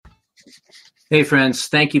Hey, friends.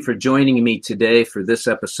 Thank you for joining me today for this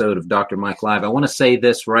episode of Dr. Mike Live. I want to say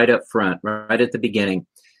this right up front, right at the beginning.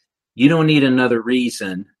 You don't need another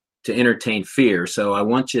reason to entertain fear. So I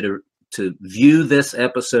want you to view this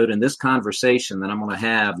episode and this conversation that I'm going to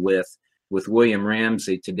have with William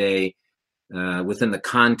Ramsey today within the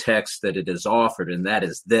context that it is offered, and that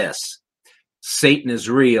is this. Satan is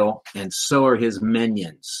real, and so are his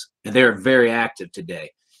minions. And they're very active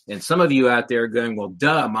today. And some of you out there are going, well,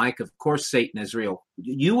 duh, Mike, of course Satan is real.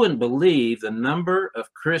 You wouldn't believe the number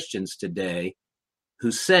of Christians today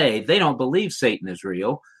who say they don't believe Satan is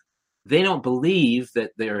real. They don't believe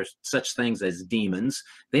that there are such things as demons.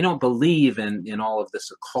 They don't believe in all of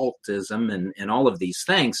this occultism and all of these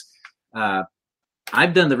things.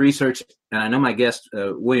 I've done the research, and I know my guest,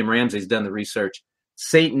 William Ramsey, has done the research.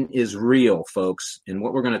 Satan is real, folks. And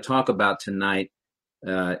what we're going to talk about tonight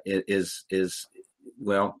is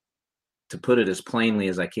well, to put it as plainly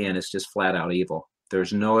as I can, it's just flat out evil.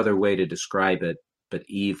 There's no other way to describe it but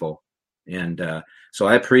evil. And so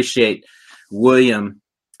I appreciate William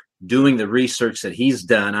doing the research that he's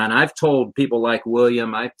done. And I've told people like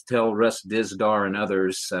William, I tell Russ Dizdar and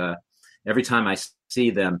others, every time I see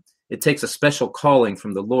them, it takes a special calling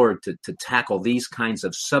from the Lord to tackle these kinds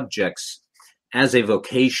of subjects as a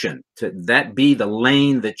vocation, to that be the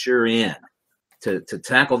lane that you're in. To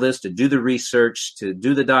tackle this, to do the research, to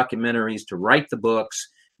do the documentaries, to write the books,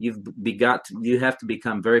 you have to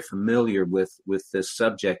become very familiar with this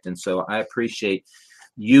subject. And so I appreciate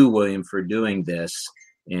you, William, for doing this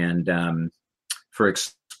and for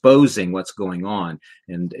exposing what's going on.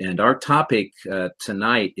 And our topic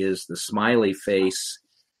tonight is the smiley face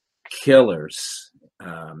killers.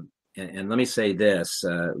 And let me say this,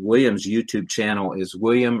 William's YouTube channel is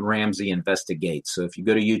William Ramsey Investigates. So if you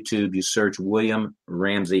go to YouTube, you search William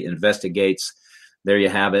Ramsey Investigates. There you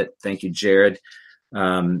have it. Thank you, Jared.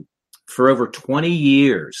 For over 20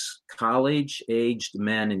 years, college-aged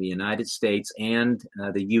men in the United States and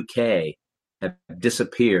the UK have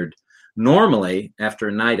disappeared, normally after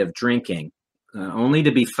a night of drinking, only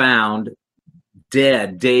to be found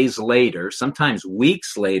dead days later, sometimes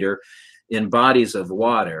weeks later, in bodies of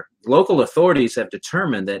water. Local authorities have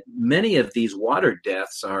determined that many of these water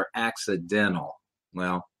deaths are accidental.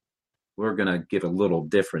 Well, we're going to give a little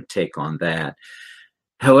different take on that.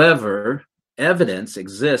 However, evidence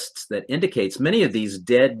exists that indicates many of these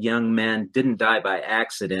dead young men didn't die by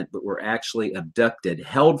accident, but were actually abducted,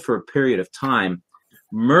 held for a period of time,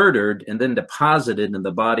 murdered, and then deposited in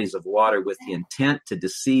the bodies of water with the intent to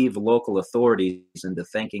deceive local authorities into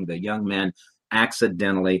thinking the young men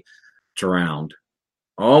accidentally drowned.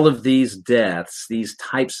 All of these deaths, these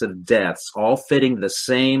types of deaths, all fitting the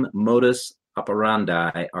same modus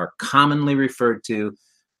operandi, are commonly referred to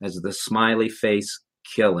as the smiley face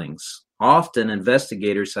killings. Often,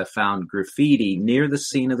 investigators have found graffiti near the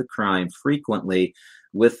scene of the crime, frequently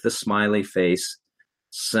with the smiley face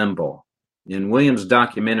symbol. In William's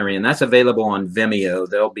documentary, and that's available on Vimeo,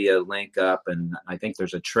 there'll be a link up, and I think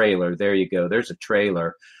there's a trailer. There you go. There's a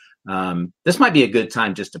trailer. This might be a good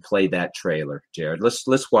time just to play that trailer, Jared.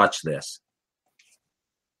 Let's watch this.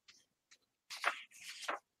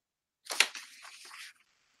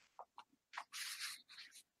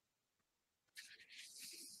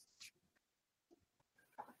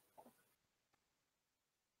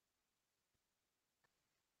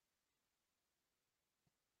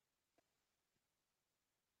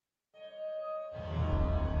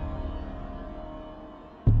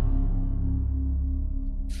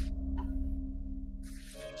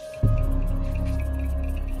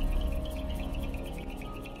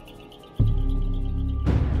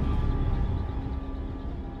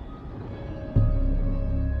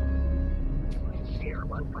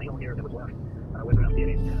 Final year that was left. With enough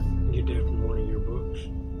DNA. You did from one of your books.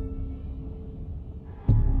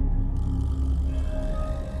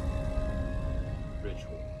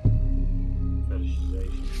 Ritual.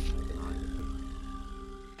 Fetishization. Iconography.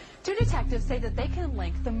 Two detectives say that they can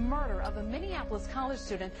link the murder of a Minneapolis college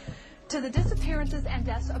student to the disappearances and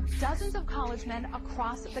deaths of dozens of college men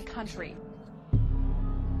across the country.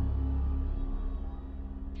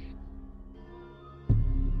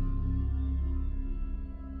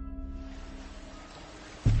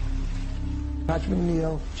 Patrick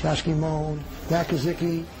McNeil, Chasky Moan, Matt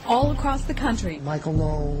Kazicki, All across the country, Michael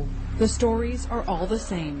Knoll, the stories are all the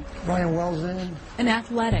same. Brian Wellsden, An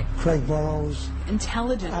athletic, Craig Burrows,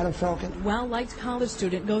 intelligent, Adam Felkin. well-liked college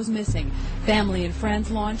student goes missing. Family and friends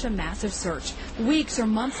launch a massive search. Weeks or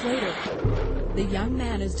months later, The young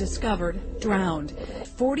man is discovered drowned.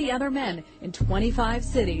 40 other men in 25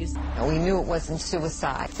 cities. We knew it wasn't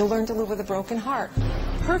suicide. To learn to live with a broken heart.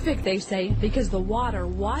 Perfect, they say, because the water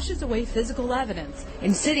washes away physical evidence.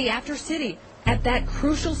 In city after city, at that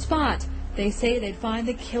crucial spot, they say they'd find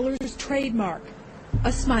the killer's trademark,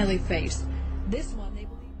 a smiley face. This one they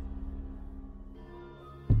believe.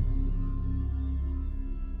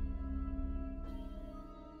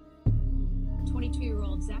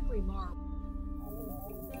 22-year-old Zachary Marr.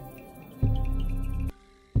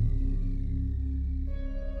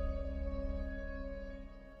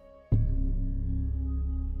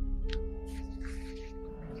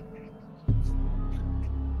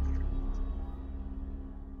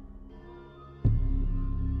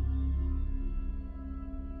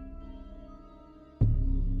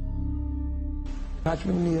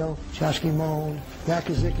 Patrick McNeil, Chasky Moan,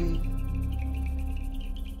 Bakazicki.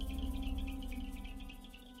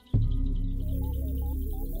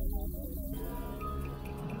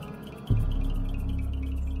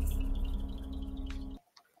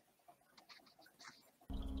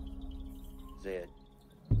 Zed.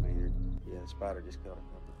 Maynard. Yeah, the spider just caught a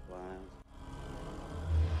couple of flies.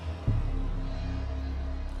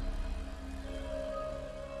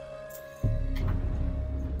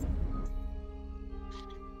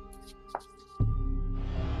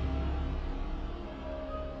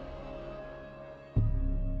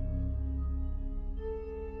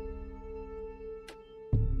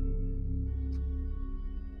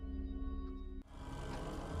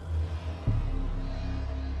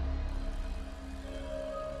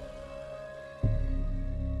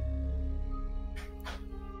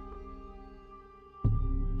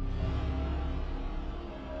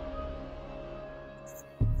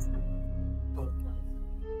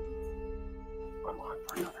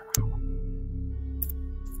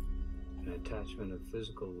 An attachment of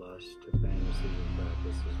physical lust to fantasy and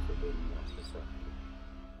practice is forbidden by society.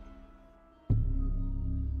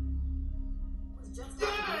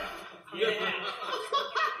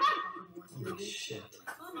 Holy shit.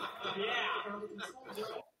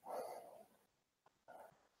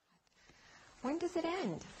 When does it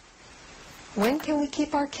end? When can we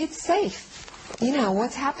keep our kids safe? You know,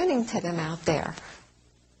 what's happening to them out there?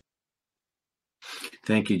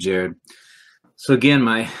 Thank you, Jared. So again,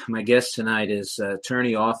 my guest tonight is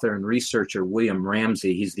attorney, author, and researcher William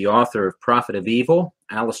Ramsey. He's the author of Prophet of Evil,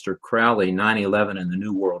 Aleister Crowley, 9/11 and the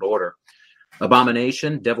New World Order,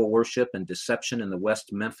 Abomination, Devil Worship, and Deception in the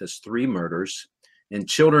West Memphis 3 Murders, and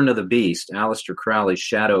Children of the Beast, Aleister Crowley's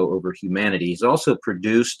Shadow Over Humanity. He's also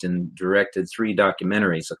produced and directed 3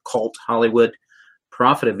 documentaries, Occult Hollywood,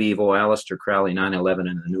 Prophet of Evil, Aleister Crowley, 9/11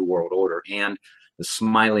 and the New World Order, and The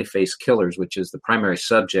Smiley Face Killers, which is the primary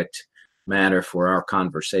subject matter for our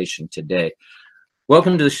conversation today.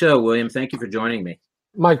 Welcome to the show, William. Thank you for joining me.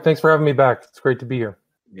 Mike, thanks for having me back. It's great to be here.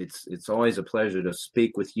 It's always a pleasure to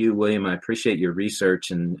speak with you, William. I appreciate your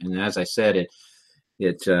research, and as I said,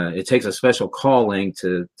 it takes a special calling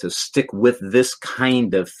to stick with this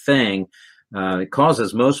kind of thing. It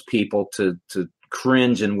causes most people to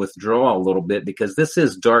cringe and withdraw a little bit because this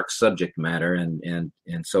is dark subject matter, and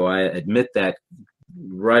so I admit that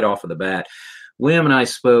right off of the bat. William and I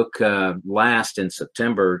spoke last in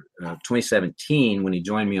September 2017 when he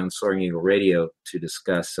joined me on Soaring Eagle Radio to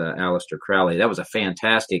discuss Aleister Crowley. That was a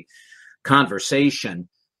fantastic conversation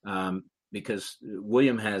because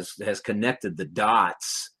William has connected the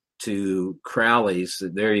dots to Crowley's.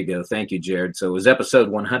 There you go. Thank you, Jared. So it was episode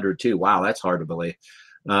 102. Wow, that's hard to believe.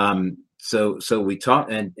 So we talked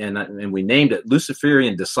and we named it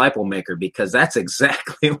Luciferian Disciple Maker because that's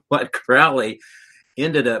exactly what Crowley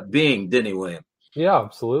ended up being, didn't he, William? Yeah,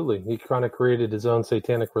 absolutely. He kind of created his own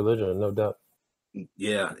satanic religion, no doubt.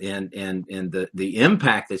 Yeah, and the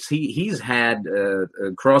impact that he's had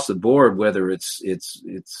across the board, whether it's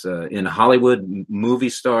in Hollywood, movie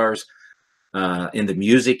stars, in the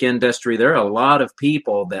music industry, there are a lot of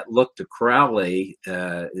people that look to Crowley.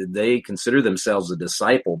 They consider themselves a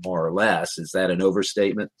disciple, more or less. Is that an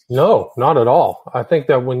overstatement? No, not at all. I think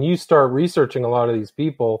that when you start researching a lot of these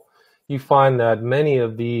people, you find that many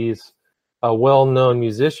of these well-known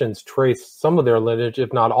musicians trace some of their lineage,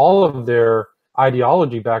 if not all of their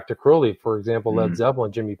ideology, back to Crowley. For example, Led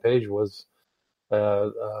Zeppelin, Jimmy Page was a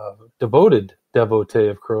devoted devotee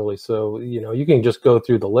of Crowley. So, you can just go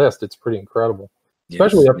through the list. It's pretty incredible,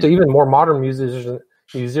 especially up to even more modern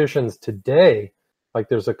musicians today. Like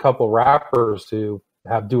there's a couple rappers who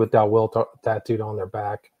have "Do What Thou Wilt" tattooed on their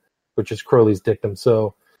back, which is Crowley's dictum.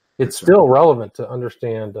 So it's still relevant to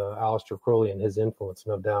understand Aleister Crowley and his influence,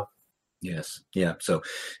 no doubt. Yes. Yeah. So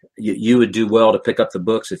you would do well to pick up the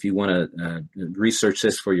books if you want to research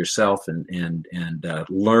this for yourself and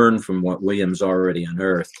learn from what William's already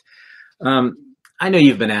unearthed. I know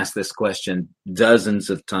you've been asked this question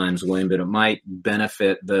dozens of times, William, but it might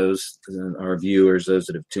benefit those, our viewers, those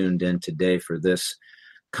that have tuned in today for this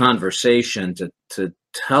conversation to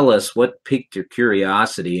tell us what piqued your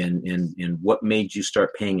curiosity and what made you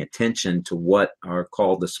start paying attention to what are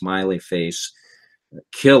called the smiley face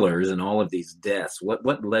killers and all of these deaths.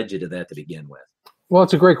 What led you to that to begin with? Well,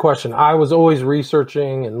 it's a great question. I was always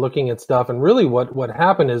researching and looking at stuff, and really what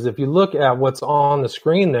happened is if you look at what's on the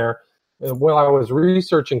screen there, while I was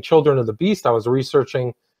researching Children of the Beast, I was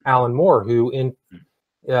researching Alan Moore, who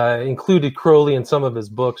included Crowley in some of his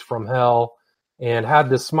books from Hell, and had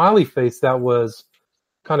this smiley face that was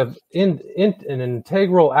kind of in an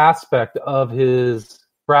integral aspect of his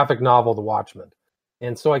graphic novel, The Watchmen.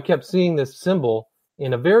 And so I kept seeing this symbol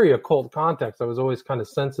in a very occult context. I was always kind of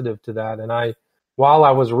sensitive to that. And while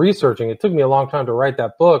I was researching, it took me a long time to write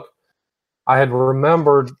that book, I had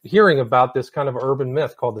remembered hearing about this kind of urban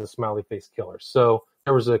myth called the smiley face killer. So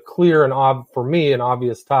there was a clear and for me, an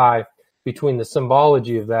obvious tie between the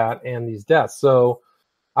symbology of that and these deaths. So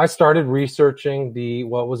I started researching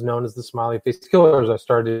what was known as the smiley face killers. I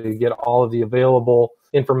started to get all of the available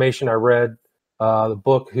information. I read the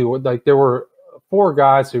book there were 4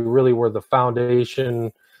 guys who really were the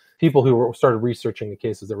foundation people who started researching the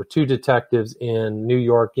cases. There were 2 detectives in New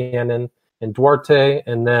York, Gannon and Duarte,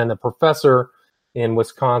 and then a professor in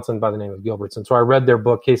Wisconsin by the name of Gilbertson. So I read their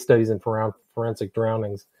book, Case Studies in Forensic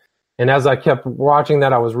Drownings. And as I kept watching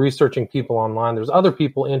that, I was researching people online. There's other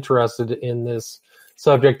people interested in this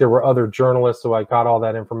subject. There were other journalists, so I got all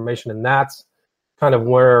that information. And that's kind of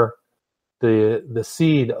where the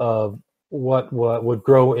seed of what would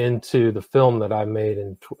grow into the film that I made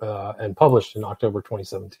and published in October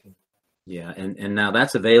 2017. Yeah, and now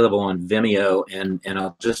that's available on Vimeo, and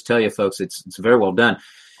I'll just tell you, folks, it's very well done.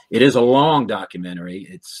 It is a long documentary.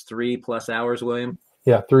 It's 3+ hours, William.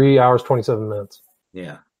 Yeah, 3 hours 27 minutes.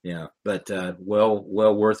 Yeah, but well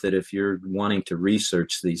worth it if you're wanting to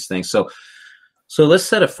research these things. So let's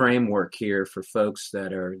set a framework here for folks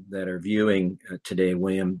that are viewing today,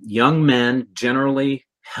 William. Young men, generally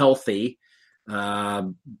healthy,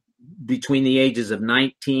 between the ages of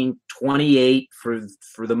 19, 28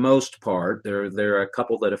 for the most part. There are a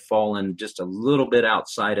couple that have fallen just a little bit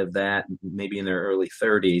outside of that, maybe in their early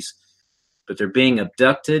 30s, but they're being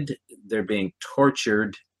abducted, they're being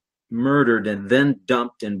tortured, murdered, and then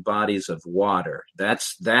dumped in bodies of water.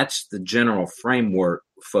 That's the general framework,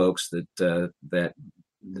 folks, that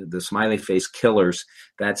the smiley face killers,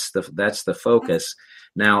 that's the focus.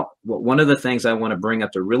 Now, one of the things I want to bring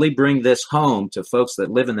up to really bring this home to folks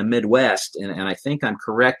that live in the Midwest, and I think I'm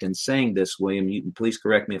correct in saying this, William, you can please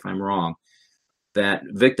correct me if I'm wrong, that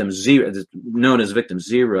Victim Zero, known as Victim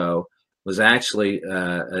Zero, was actually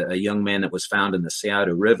a young man that was found in the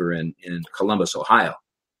Scioto River in Columbus, Ohio.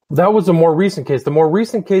 That was a more recent case. The more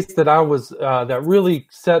recent case that I was that really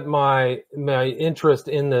set my interest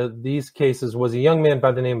in these cases was a young man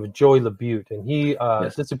by the name of Joey LaBute, and he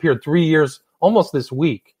disappeared 3 years, almost this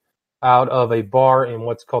week, out of a bar in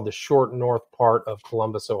what's called the Short North part of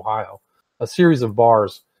Columbus, Ohio, a series of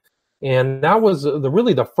bars. And that was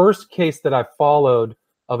really the first case that I followed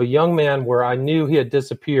of a young man where I knew he had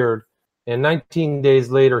disappeared, and 19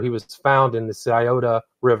 days later he was found in the Scioto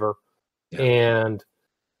River, and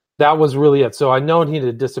that was really it. So I know he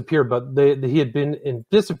had disappeared, but he had been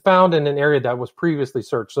found in an area that was previously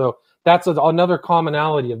searched. So that's another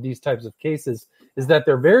commonality of these types of cases, is that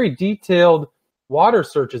they're very detailed water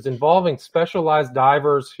searches involving specialized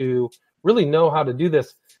divers who really know how to do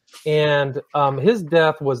this. And his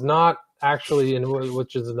death was not actually,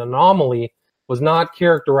 which is an anomaly, was not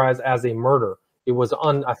characterized as a murder. It was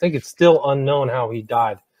I think it's still unknown how he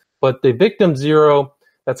died. But the Victim Zero,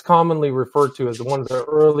 that's commonly referred to as one of the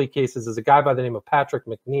early cases, is a guy by the name of Patrick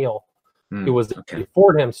McNeil, who was a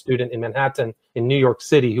Fordham student in Manhattan in New York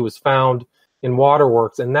City, who was found in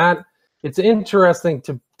waterworks. And that it's interesting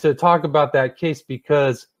to talk about that case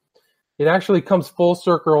because it actually comes full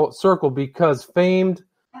circle because famed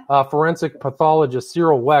forensic pathologist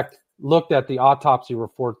Cyril Wecht looked at the autopsy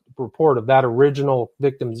report of that original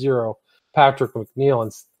Victim Zero, Patrick McNeil,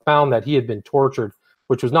 and found that he had been tortured,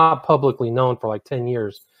 which was not publicly known for like 10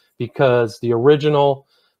 years because the original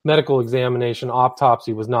medical examination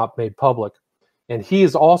autopsy was not made public. And he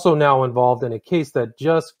is also now involved in a case that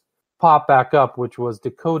just popped back up, which was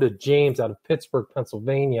Dakota James out of Pittsburgh,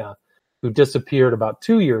 Pennsylvania, who disappeared about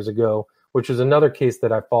 2 years ago, which was another case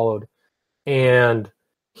that I followed. And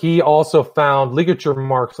he also found ligature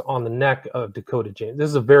marks on the neck of Dakota James. This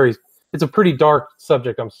is a very it's a pretty dark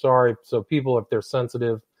subject. I'm sorry. So people, if they're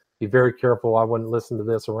sensitive, be very careful. I wouldn't listen to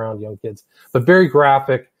this around young kids, but very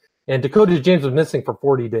graphic. And Dakota James was missing for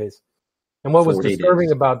 40 days. And what was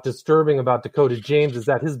disturbing about Dakota James is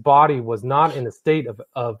that his body was not in a state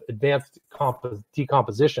of advanced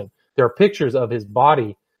decomposition. There are pictures of his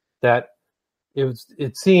body that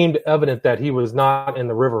it seemed evident that he was not in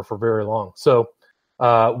the river for very long. So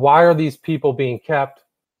why are these people being kept?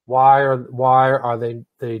 Why are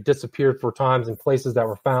they disappeared for times in places that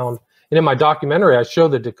were found? And in my documentary, I show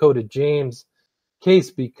the Dakota James case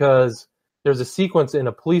because there's a sequence in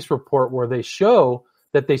a police report where they show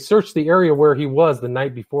that they searched the area where he was the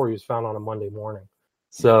night before he was found on a Monday morning.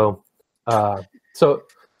 So the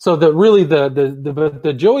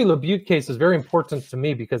Joey LaBute case is very important to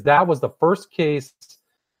me because that was the first case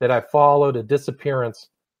that I followed a disappearance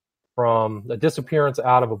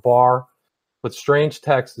out of a bar with strange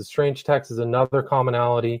texts. Strange text is another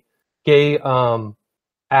commonality. Gay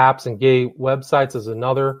apps and gay websites is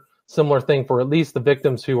another similar thing for at least the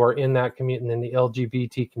victims who are in that community, in the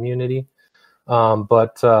LGBT community.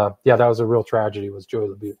 But that was a real tragedy, was Joey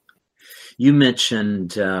LaBute. You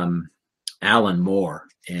mentioned Alan Moore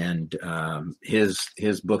and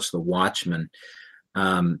his books, The Watchman.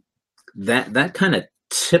 That kind of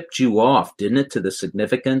tipped you off, didn't it, to the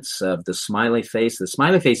significance of the smiley face? The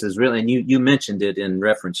smiley face is really, and you mentioned it in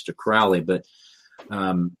reference to Crowley, but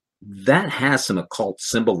that has some occult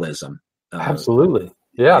symbolism. Absolutely.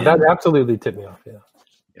 Yeah, that absolutely tipped me off.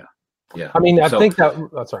 Yeah. I mean, I think that,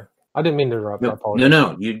 sorry. I didn't mean to interrupt.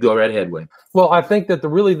 No, you go right ahead, Wayne. Well, I think that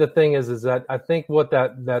the thing is that I think what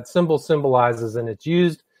that symbol symbolizes, and it's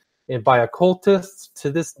used by occultists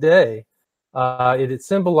to this day, it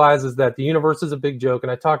symbolizes that the universe is a big joke,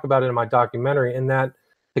 and I talk about it in my documentary, and that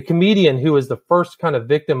the comedian who was the first kind of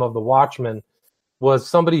victim of the Watchmen was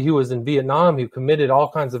somebody who was in Vietnam who committed all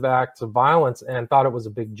kinds of acts of violence and thought it was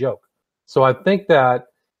a big joke. So I think that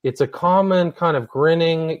it's a common kind of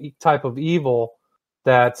grinning type of evil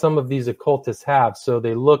that some of these occultists have. So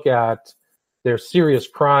they look at their serious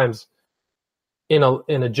crimes in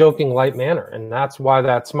a joking, light manner. And that's why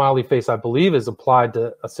that smiley face, I believe, is applied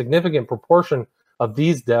to a significant proportion of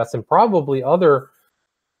these deaths and probably other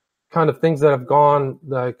kind of things that have gone,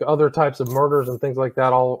 like other types of murders and things like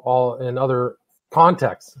that, all in other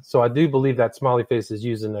contexts. So I do believe that smiley face is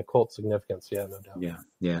used in occult significance. Yeah, no doubt.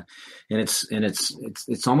 Yeah. And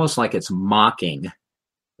it's almost like it's mocking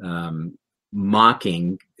the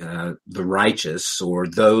righteous, or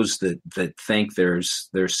those that think there's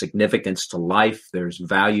significance to life, there's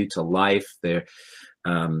value to life, the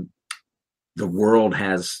world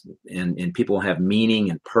has and people have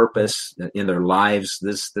meaning and purpose in their lives.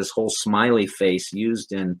 This whole smiley face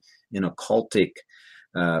used in occultic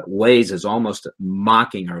ways is almost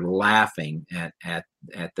mocking or laughing at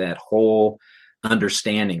that whole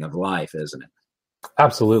understanding of life, isn't it?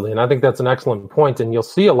 Absolutely. And I think that's an excellent point. And you'll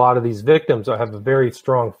see a lot of these victims have a very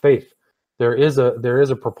strong faith. There is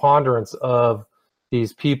a preponderance of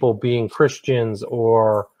these people being Christians,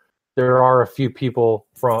 or there are a few people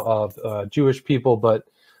of Jewish people, but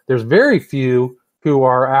there's very few who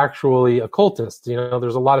are actually occultists.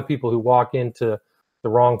 There's a lot of people who walk into the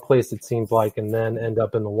wrong place, it seems like, and then end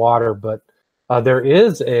up in the water. But there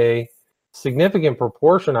is a significant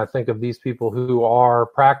proportion, I think, of these people who are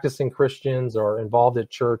practicing Christians or involved at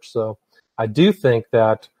church. So I do think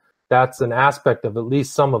that that's an aspect of at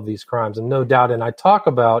least some of these crimes, and no doubt. And I talk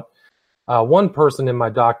about one person in my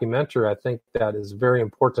documentary, I think that is very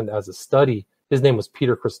important as a study. His name was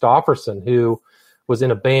Peter Christopherson, who was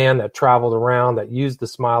in a band that traveled around that used the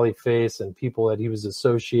smiley face, and people that he was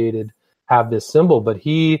associated have this symbol. But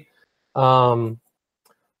he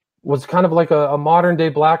was kind of like a modern day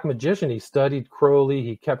black magician. He studied Crowley.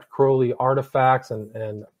 He kept Crowley artifacts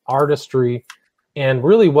and artistry. And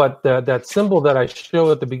really what that symbol that I show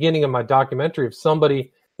at the beginning of my documentary of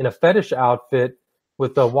somebody in a fetish outfit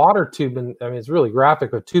with a water tube, and I mean, it's really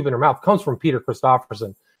graphic, a tube in her mouth, comes from Peter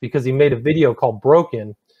Christopherson, because he made a video called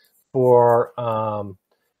Broken for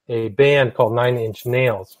a band called 9 Inch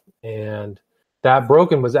Nails. And that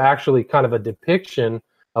Broken was actually kind of a depiction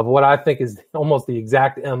of what I think is almost the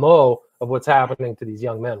exact MO of what's happening to these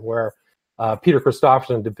young men, where Peter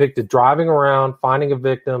Christopherson depicted driving around, finding a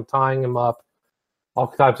victim, tying him up, all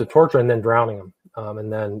types of torture, and then drowning him.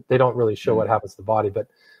 And then they don't really show what happens to the body. But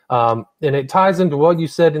and it ties into what you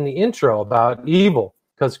said in the intro about evil,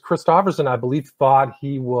 because Christopherson, I believe, thought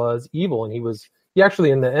he was evil. And he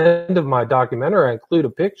actually, in the end of my documentary, I include a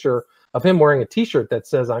picture of him wearing a T-shirt that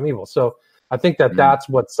says "I'm evil." So I think that that's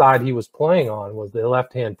what side he was playing on, was the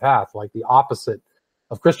left-hand path, like the opposite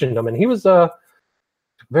of Christendom. And he was a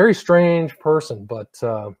very strange person, but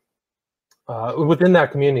within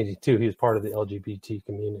that community too. He was part of the LGBT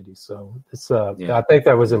community, so it's I think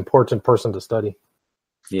that was an important person to study.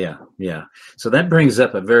 Yeah. So that brings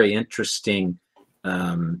up a very interesting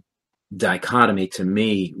dichotomy to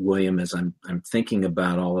me, William, as I'm thinking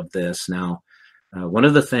about all of this now. One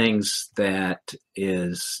of the things that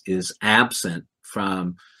is absent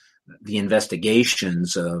from the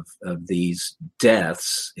investigations of these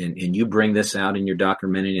deaths, and you bring this out in your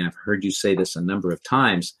documentary, and I've heard you say this a number of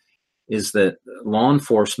times, is that law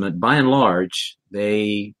enforcement, by and large,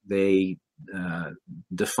 they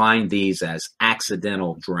define these as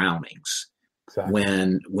accidental drownings.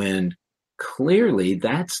 Exactly. When clearly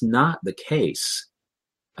that's not the case.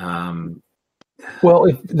 Well,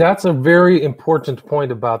 that's a very important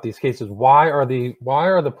point about these cases. Why are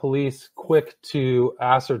the police quick to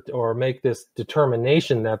ascertain or make this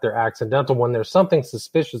determination that they're accidental when there's something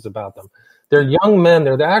suspicious about them? They're young men.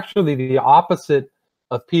 They're actually the opposite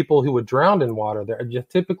of people who would drown in water. They're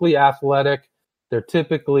typically athletic. They're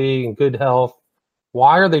typically in good health.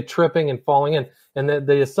 Why are they tripping and falling in? And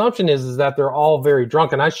the assumption is that they're all very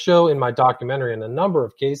drunk. And I show in my documentary in a number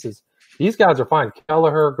of cases, these guys are fine.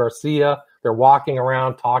 Kelleher, Garcia, they're walking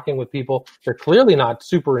around, talking with people. They're clearly not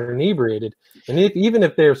super inebriated. And even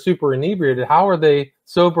if they're super inebriated, how are they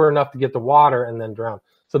sober enough to get the water and then drown?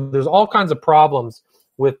 So there's all kinds of problems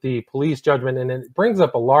with the police judgment. And it brings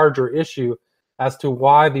up a larger issue as to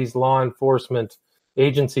why these law enforcement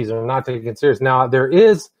agencies are not taken it serious. Now, there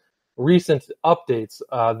is recent updates.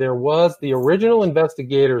 There was the original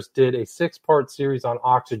investigators did a 6-part series on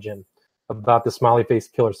Oxygen about the smiley face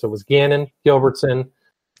killer. So it was Gannon, Gilbertson,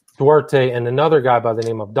 Duarte, and another guy by the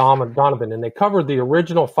name of Donovan. And they covered the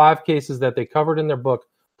original 5 cases that they covered in their book,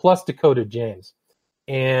 plus Dakota James.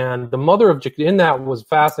 And the mother of in that was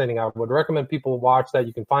fascinating. I would recommend people watch that.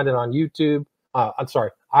 You can find it on YouTube.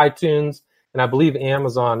 iTunes, and I believe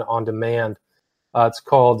Amazon on demand. It's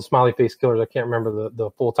called The Smiley Face Killers. I can't remember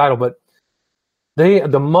the full title, but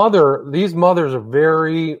these mothers are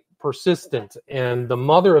very persistent. And the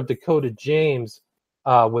mother of Dakota James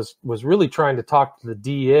was really trying to talk to the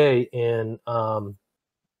DA in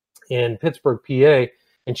Pittsburgh, PA,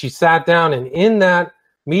 and she sat down, and in that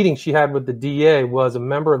meeting she had with the DA was a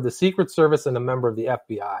member of the Secret Service and a member of the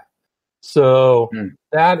FBI. So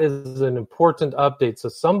that is an important update. So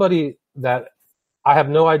somebody that I have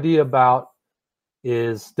no idea about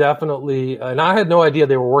is definitely, and I had no idea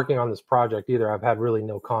they were working on this project either. I've had really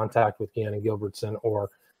no contact with Gannon, Gilbertson,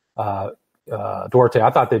 or Duarte.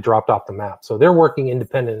 I thought they dropped off the map. So they're working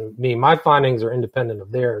independent of me. My findings are independent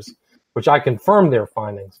of theirs, which I confirm their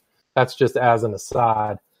findings. That's just as an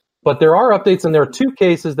aside. But there are updates, and there are 2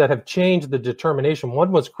 cases that have changed the determination.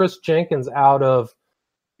 One was Chris Jenkins out of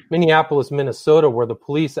Minneapolis, Minnesota, where the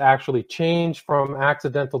police actually changed from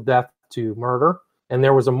accidental death to murder. And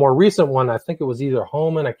there was a more recent one, I think it was either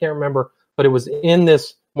Holman, I can't remember, but it was in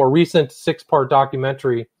this more recent 6-part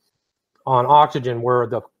documentary on Oxygen where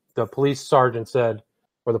the police sergeant said,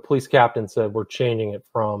 or the police captain said, we're changing it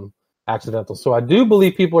from accidental. So I do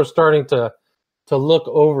believe people are starting to look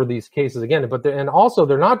over these cases again. But and also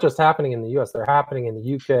they're not just happening in the U.S., they're happening in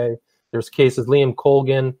the UK. There's cases, Liam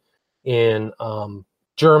Colgan in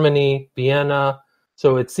Germany, Vienna.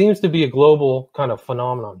 So it seems to be a global kind of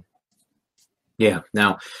phenomenon. Yeah.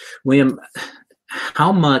 Now, William,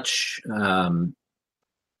 how much of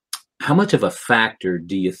a factor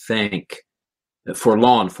do you think for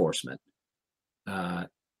law enforcement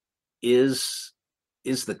is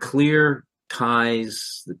the clear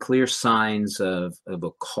ties, the clear signs of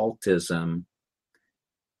occultism?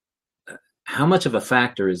 How much of a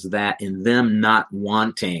factor is that in them not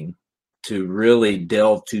wanting to really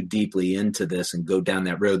delve too deeply into this and go down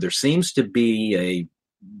that road? There seems to be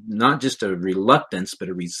not just a reluctance, but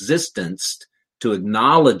a resistance to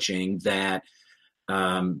acknowledging that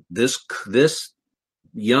this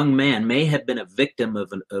young man may have been a victim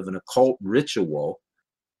of an occult ritual.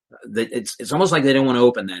 That it's almost like they don't want to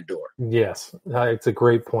open that door. Yes, it's a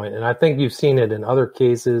great point. And I think you've seen it in other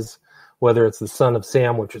cases, whether it's the Son of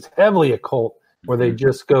Sam, which is heavily occult, where they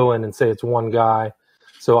just go in and say it's one guy.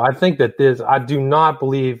 So I think that I do not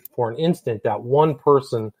believe for an instant that one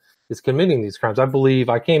person is committing these crimes. I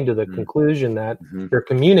came to the conclusion that they're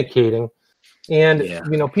communicating. And,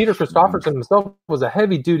 Peter Christopherson himself was a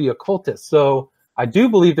heavy duty occultist. So I do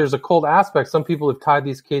believe there's occult aspects. Some people have tied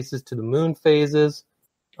these cases to the moon phases.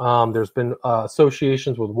 There's been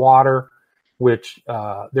associations with water, which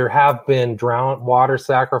there have been water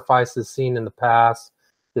sacrifices seen in the past.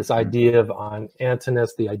 This idea of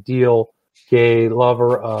Antinous, the ideal gay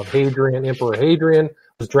lover of Hadrian, Emperor Hadrian,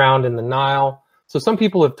 was drowned in the Nile. So some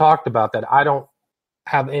people have talked about that. I don't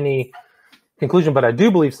have any conclusion, but I do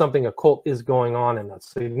believe something occult is going on in a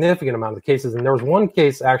significant amount of the cases. And there was one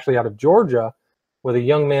case actually out of Georgia with a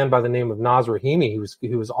young man by the name of Naz Rahimi.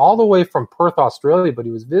 He was all the way from Perth, Australia, but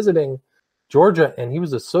he was visiting Georgia, and he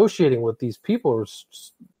was associating with these people who were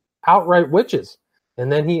outright witches.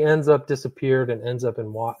 And then he ends up disappeared and ends up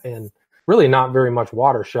in really not very much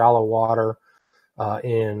water, shallow water,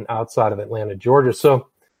 in outside of Atlanta, Georgia. So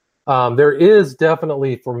there is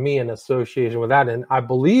definitely, for me, an association with that. And I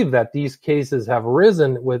believe that these cases have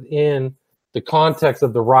risen within the context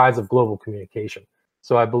of the rise of global communication.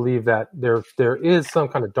 So I believe that there is some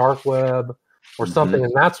kind of dark web or something,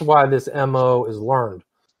 and that's why this MO is learned.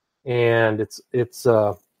 And it's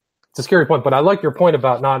a scary point. But I like your point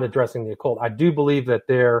about not addressing the occult. I do believe that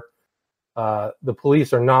the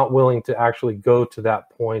police are not willing to actually go to that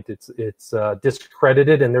point. It's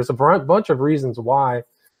discredited, and there's a bunch of reasons why,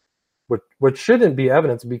 which shouldn't be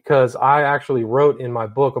evidence, because I actually wrote in my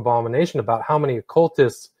book Abomination about how many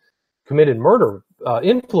occultists committed murder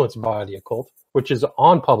influenced by the occult, which is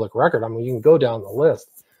on public record. I mean, you can go down the list.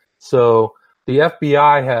 So the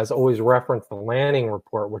FBI has always referenced the Lanning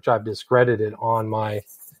report, which I've discredited on my,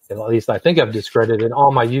 at least I think I've discredited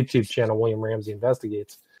on my YouTube channel, William Ramsey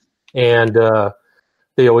Investigates. And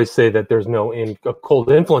they always say that there's no occult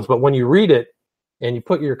influence. But when you read it and you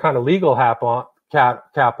put your kind of legal cap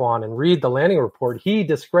on and read the Lanning report,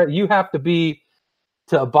 you have to be,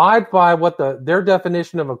 to abide by what their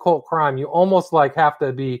definition of occult crime, you almost like have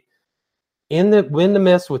to be in the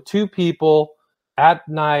mist with two people at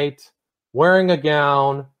night, wearing a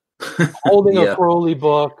gown, holding a Crowley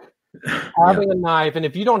book, having a knife. And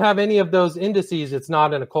if you don't have any of those indices, it's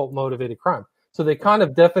not an occult motivated crime. So they kind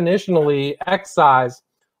of definitionally excise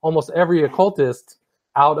almost every occultist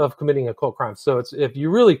out of committing occult crimes. So if you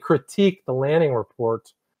really critique the Lanning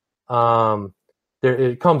report,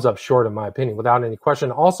 it comes up short, in my opinion, without any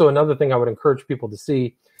question. Also, another thing I would encourage people to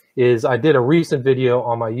see is I did a recent video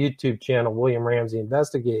on my YouTube channel, William Ramsey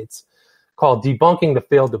Investigates, called Debunking the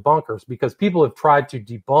Failed Debunkers, because people have tried to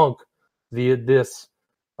debunk this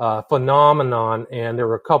phenomenon, and there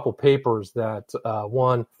were a couple papers that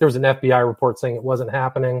there was an FBI report saying it wasn't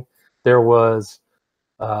happening. There was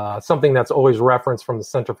something that's always referenced from the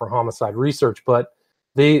Center for Homicide Research, but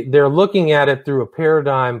they're looking at it through a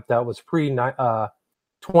paradigm that was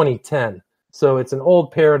pre-2010. So it's an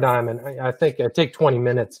old paradigm, and I think I take 20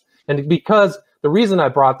 minutes. And because the reason I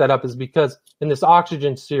brought that up is because in this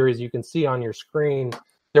Oxygen series, you can see on your screen,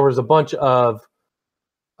 there was a bunch of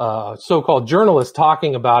so-called journalists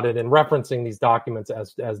talking about it and referencing these documents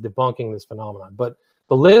as debunking this phenomenon. But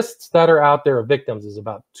the lists that are out there of victims is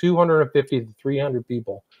about 250 to 300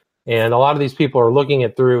 people. And a lot of these people are looking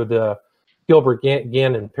at through the Gilbert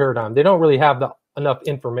Gannon paradigm. They don't really have enough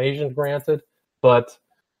information, granted, but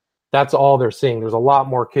that's all they're seeing. There's a lot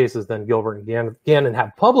more cases than Gilbert and Gannon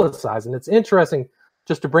have publicized. And it's interesting,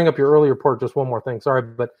 just to bring up your earlier report, just one more thing, sorry,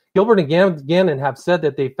 but Gilbert and Gannon have said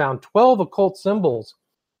that they found 12 occult symbols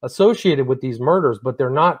associated with these murders, but they're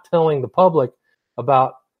not telling the public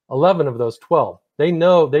about 11 of those 12.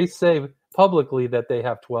 They say publicly that they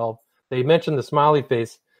have 12. They mentioned the smiley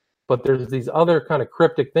face, but there's these other kind of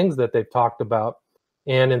cryptic things that they've talked about.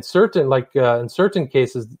 And in certain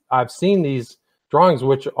cases, I've seen these drawings,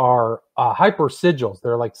 which are hyper sigils.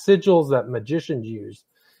 They're like sigils that magicians use.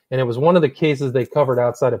 And it was one of the cases they covered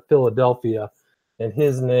outside of Philadelphia, and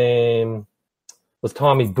his name was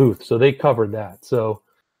Tommy Booth. So they covered that. So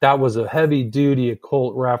that was a heavy duty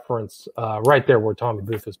occult reference right there where Tommy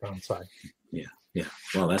Booth was found inside. Yeah.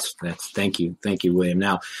 Well, that's thank you, William.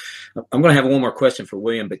 Now, I'm going to have one more question for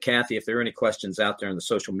William, but Kathy, if there are any questions out there on the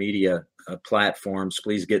social media platforms,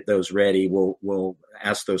 please get those ready. We'll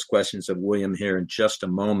ask those questions of William here in just a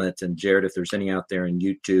moment. And Jared, if there's any out there in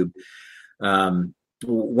YouTube,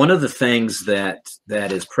 one of the things that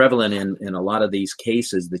is prevalent in a lot of these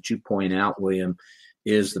cases that you point out, William,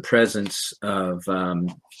 is the presence of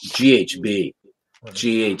GHB.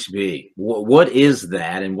 What is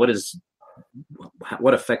that, and what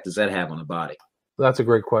effect does that have on the body? That's a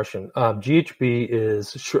great question. GHB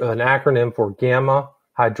is an acronym for gamma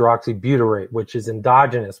hydroxybutyrate, which is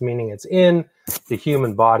endogenous, meaning it's in the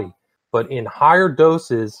human body. But in higher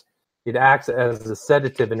doses, it acts as a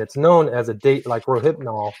sedative, and it's known as a date, like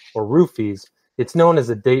Rohypnol or Roofies. It's known as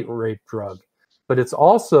a date rape drug. But it's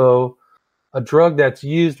also a drug that's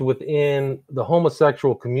used within the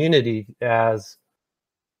homosexual community as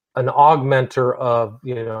an augmenter of,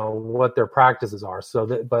 what their practices are. So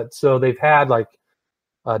they've had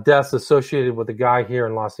deaths associated with a guy here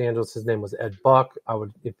in Los Angeles. His name was Ed Buck.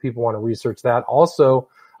 If people want to research that. Also,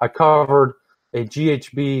 I covered a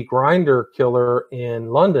GHB grinder killer in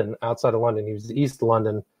London, outside of London. He was East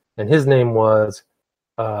London, and his name was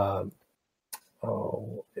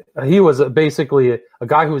he was basically a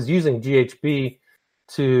guy who was using GHB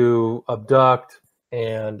to abduct,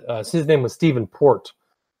 and his name was Stephen Port.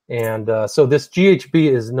 And so this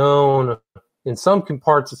GHB is known in some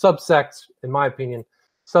parts, subsects, in my opinion,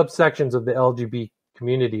 subsections of the LGBT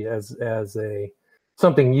community as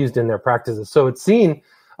something used in their practices. So it's seen,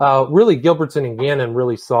 really, Gilbertson and Gannon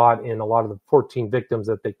really saw it in a lot of the 14 victims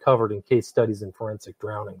that they covered in case studies in forensic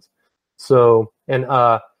drownings. So, and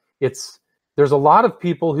there's a lot of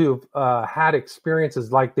people who've had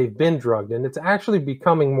experiences like they've been drugged, and it's actually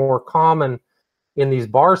becoming more common in these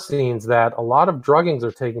bar scenes that a lot of druggings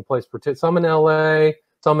are taking place, some in LA,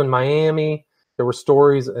 some in Miami. There were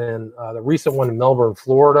stories in the recent one in Melbourne,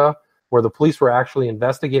 Florida, where the police were actually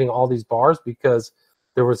investigating all these bars because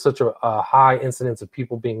there was such a high incidence of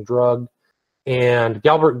people being drugged. And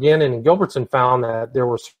Gannon and Gilbertson found that there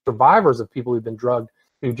were survivors of people who'd been drugged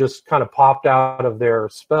who just kind of popped out of their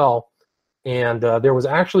spell. And there was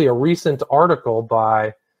actually a recent article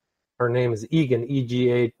by, her name is Egan,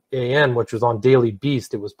 E-G-A-N, which was on Daily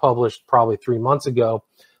Beast. It was published probably 3 months ago,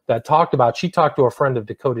 that she talked to a friend of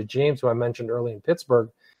Dakota James, who I mentioned earlier in Pittsburgh.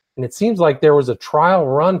 And it seems like there was a trial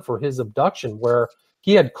run for his abduction where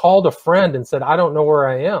he had called a friend and said, I don't know where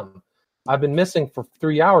I am. I've been missing for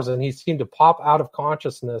 3 hours. And he seemed to pop out of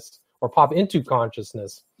consciousness or pop into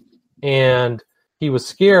consciousness. And he was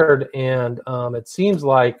scared. And it seems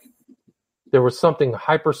like there was something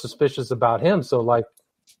hyper suspicious about him. So like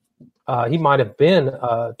he might have been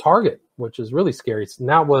a target, which is really scary. And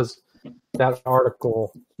that was that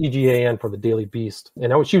article, EGAN, for the Daily Beast.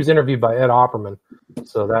 And she was interviewed by Ed Opperman,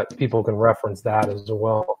 so that people can reference that as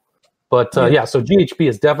well. But so GHB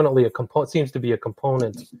is definitely seems to be a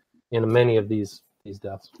component in many of these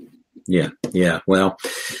deaths. Yeah. Well,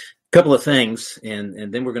 a couple of things,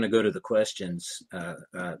 and then we're going to go to the questions.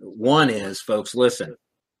 One is, folks, listen,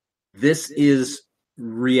 this is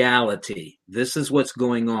reality. This is what's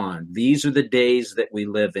going on. These are the days that we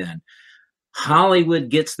live in. Hollywood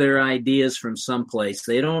gets their ideas from someplace.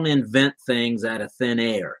 They don't invent things out of thin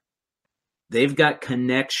air. They've got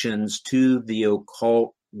connections to the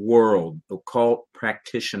occult world, occult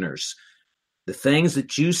practitioners. The things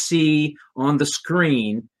that you see on the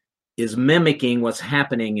screen is mimicking what's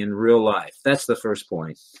happening in real life. That's the first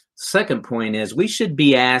point. Second point is we should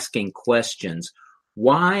be asking questions.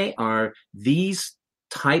 Why are these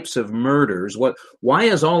types of murders, why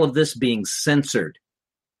is all of this being censored?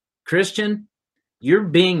 Christian, you're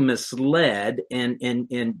being misled and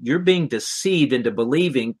you're being deceived into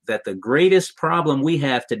believing that the greatest problem we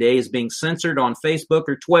have today is being censored on Facebook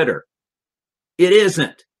or Twitter. It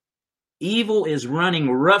isn't. Evil is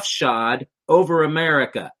running roughshod over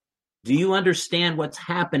America. Do you understand what's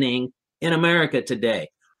happening in America today?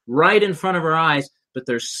 Right in front of our eyes, but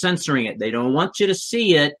they're censoring it. They don't want you to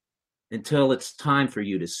see it until it's time for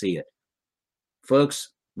you to see it. Folks,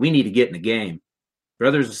 we need to get in the game.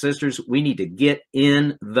 Brothers and sisters, we need to get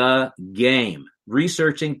in the game.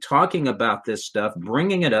 Researching, talking about this stuff,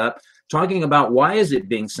 bringing it up, talking about why is it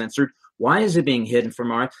being censored? Why is it being hidden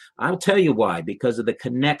from our... I'll tell you why, because of the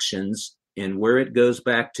connections and where it goes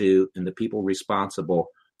back to and the people responsible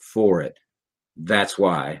for it. That's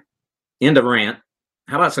why. End of rant.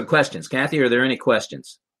 How about some questions? Kathy, are there any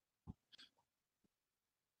questions?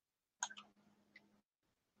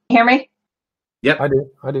 Hear me? Yep. I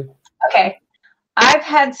do. Okay. I've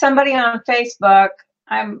had somebody on Facebook,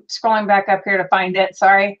 I'm scrolling back up here to find it,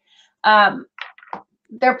 sorry.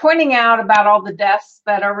 They're pointing out about all the deaths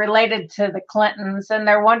that are related to the Clintons, and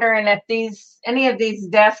they're wondering if any of these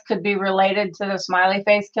deaths could be related to the smiley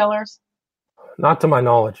face killers. Not to my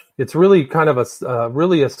knowledge. It's really kind of a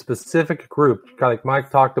specific group, like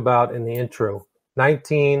Mike talked about in the intro,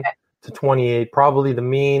 19 to 28. Probably the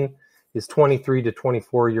mean is 23 to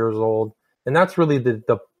 24 years old, and that's really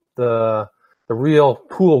the real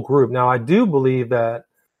pool group. Now, I do believe that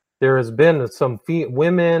there has been some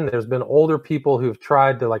women, there's been older people who've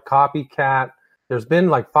tried to like copycat. There's been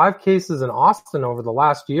like 5 cases in Austin over the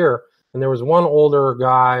last year, and there was one older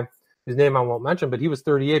guy whose name I won't mention, but he was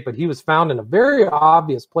 38, but he was found in a very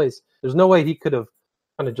obvious place. There's no way he could have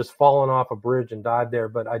kind of just fallen off a bridge and died there.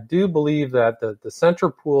 But I do believe that the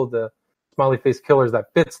central pool of the smiley face killers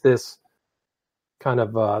that fits this kind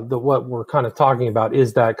of what we're kind of talking about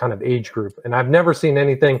is that kind of age group. And I've never seen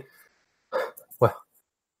anything.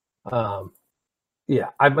 I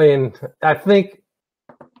mean, I think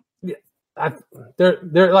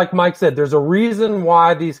there, like Mike said, there's a reason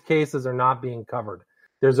why these cases are not being covered.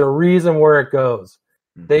 There's a reason where it goes.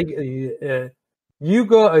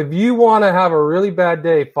 if you want to have a really bad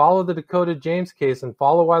day, follow the Dakota James case and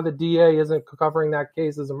follow why the DA isn't covering that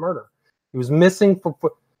case as a murder. He was missing for.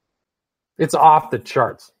 It's off the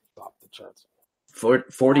charts. It's off the charts. For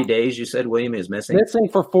 40 days, you said William is missing? Missing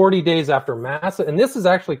for 40 days after massive, and this is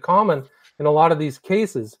actually common in a lot of these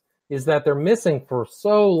cases, is that they're missing for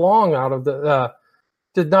so long out of the,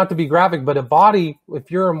 not to be graphic, but a body,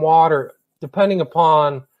 if you're in water, depending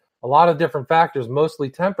upon a lot of different factors, mostly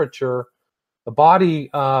temperature, the body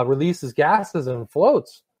releases gases and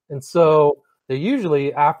floats. And so they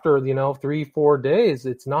usually, after, 3-4 days,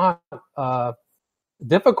 it's not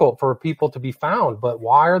difficult for people to be found. But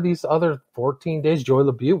why are these other 14 days? Joy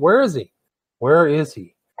LaBute, where is he? Where is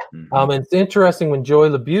he? Mm-hmm. It's interesting when Joy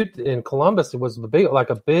LaBute in Columbus, it was a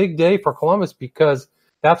big day for Columbus because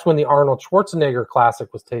that's when the Arnold Schwarzenegger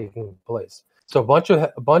Classic was taking place. So a bunch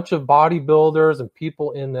of bodybuilders and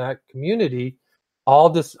people in that community, I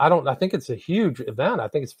think it's a huge event. I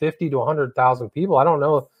think it's 50 to 100,000 people. I don't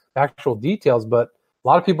know the actual details, but a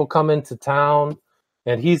lot of people come into town,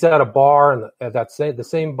 and he's at a bar, and the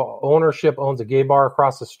same ownership owns a gay bar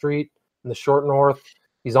across the street in the Short North.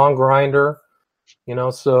 He's on Grindr,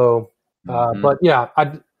 but yeah,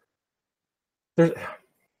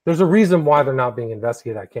 there's a reason why they're not being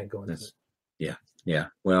investigated. I can't go into it. Yeah.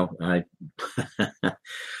 Well,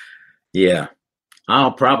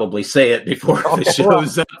 I'll probably say it before it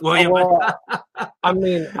shows up, William. I'm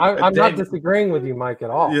not disagreeing with you, Mike,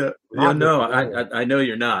 at all. Yeah. No, I know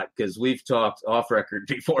you're not, because we've talked off record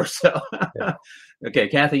before. So, yeah. Okay,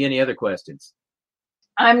 Kathy, any other questions?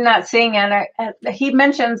 I'm not seeing it. He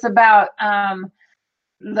mentions about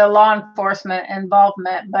the law enforcement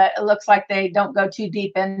involvement, but it looks like they don't go too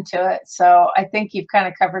deep into it. So I think you've kind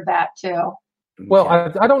of covered that too. Well,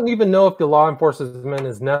 I don't even know if the law enforcement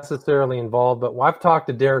is necessarily involved, but I've talked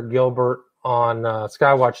to Derek Gilbert on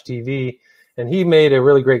Skywatch TV, and he made a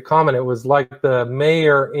really great comment. It was like the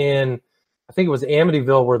mayor in, I think it was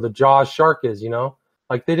Amityville, where the Jaws shark is,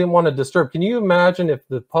 like they didn't want to disturb. Can you imagine if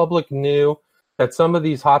the public knew that some of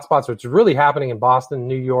these hotspots, which is really happening in Boston,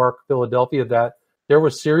 New York, Philadelphia, that there were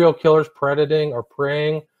serial killers predating or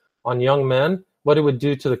preying on young men, what it would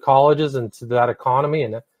do to the colleges and to that economy?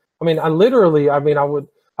 And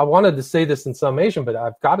I wanted to say this in summation, but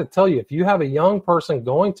I've got to tell you, if you have a young person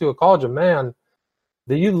going to a college, a man,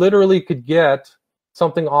 that you literally could get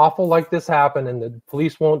something awful like this happen, and the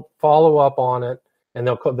police won't follow up on it, and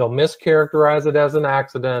they'll mischaracterize it as an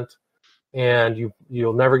accident, and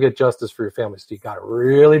you'll never get justice for your family. So you got to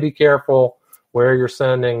really be careful where you're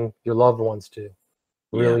sending your loved ones to.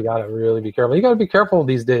 Got to really be careful. You got to be careful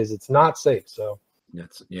these days. It's not safe. So.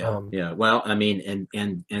 Well,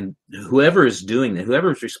 and whoever is doing that,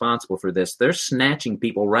 whoever is responsible for this, they're snatching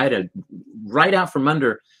people right out from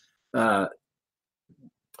under other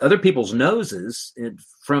people's noses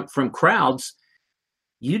from crowds.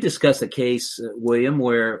 You discussed a case, William,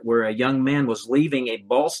 where a young man was leaving a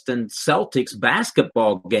Boston Celtics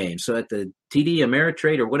basketball game. So at the TD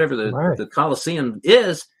Ameritrade or whatever the Coliseum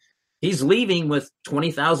is, he's leaving with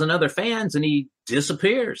 20,000 other fans, and he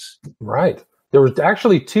disappears. Right. There was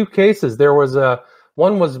actually two cases. There was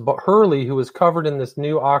one was Hurley, who was covered in this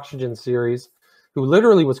new Oxygen series, who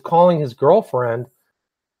literally was calling his girlfriend,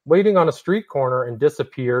 waiting on a street corner, and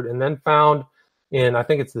disappeared, and then found in, I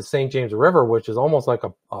think it's the St. James River, which is almost like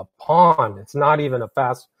a pond. It's not even a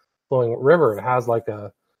fast-flowing river. It has like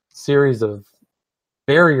a series of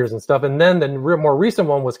barriers and stuff. And then the more recent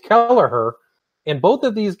one was Kelleher, and both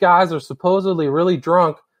of these guys are supposedly really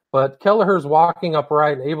drunk, but Kelleher's walking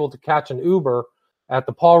upright and able to catch an Uber at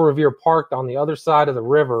the Paul Revere Park on the other side of the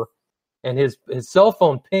river, and his cell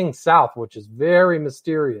phone pings south, which is very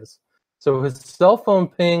mysterious. So his cell phone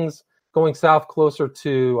pings going south closer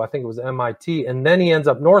to, I think it was MIT, and then he ends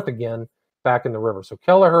up north again back in the river. So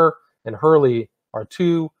Kelleher and Hurley are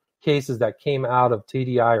two cases that came out of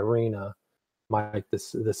TDI Arena, Mike,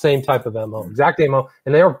 the same type of MO, exact MO,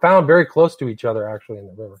 and they were found very close to each other actually in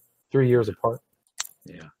the river, 3 years apart.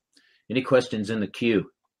 Yeah. Any questions in the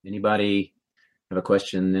queue? Anybody have a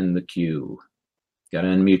question in the queue? Got to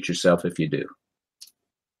unmute yourself if you do.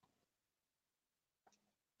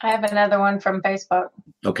 I have another one from Facebook.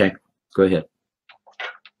 Okay, go ahead.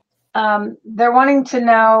 They're wanting to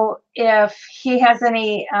know if he has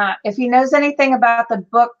any, if he knows anything about the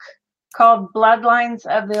book called Bloodlines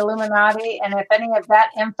of the Illuminati, and if any of that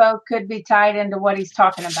info could be tied into what he's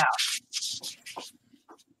talking about.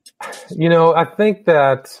 I think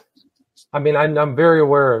that, I'm very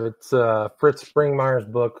aware of it. It's Fritz Springmeier's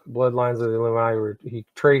book, Bloodlines of the Illuminati, where he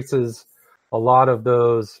traces a lot of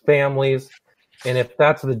those families. And if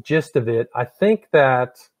that's the gist of it, I think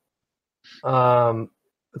that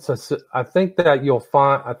I think that you'll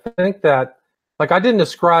find. I think that, like, I didn't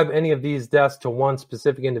ascribe any of these deaths to one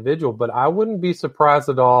specific individual, but I wouldn't be surprised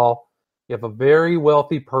at all if a very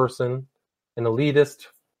wealthy person, an elitist,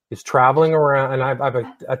 is traveling around. And I've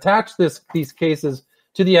attached these cases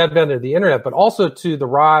to the advent of the internet, but also to the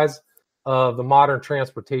rise of the modern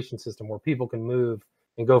transportation system, where people can move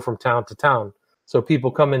and go from town to town. So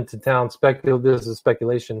people come into town, this is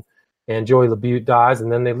speculation, and Joey LaBute dies,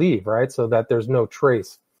 and then they leave, right? So that there's no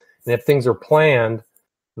trace. And if things are planned,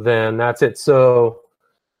 then that's it. So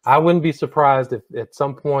I wouldn't be surprised if at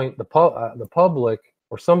some point the public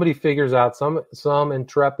or somebody figures out, some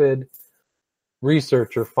intrepid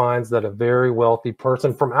researcher finds that a very wealthy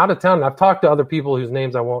person from out of town, and I've talked to other people whose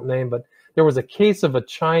names I won't name, but there was a case of a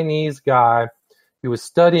Chinese guy who was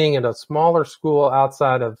studying at a smaller school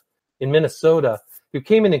in Minnesota, who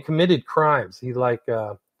came in and committed crimes. He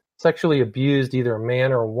sexually abused either a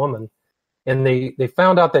man or a woman. And they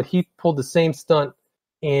found out that he pulled the same stunt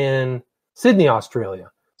in Sydney, Australia.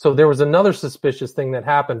 So there was another suspicious thing that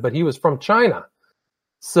happened, but he was from China.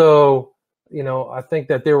 So, I think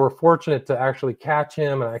that they were fortunate to actually catch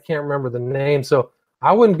him, and I can't remember the name. So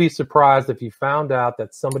I wouldn't be surprised if you found out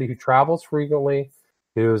that somebody who travels frequently,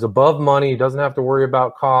 who's above money, doesn't have to worry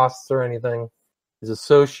about costs or anything, is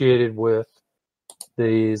associated with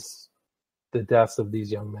the deaths of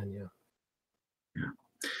these young men. Yeah.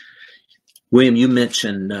 William, you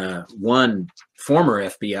mentioned one former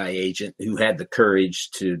FBI agent who had the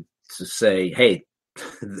courage to say, "Hey,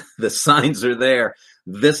 the signs are there.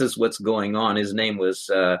 This is what's going on." His name was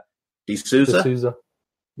D'Souza. D'Souza.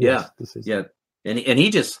 Yeah, D'Souza. yeah, and he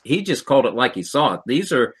just called it like he saw it.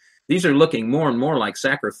 These are looking more and more like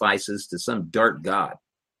sacrifices to some dark god.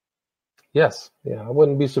 Yes, yeah, I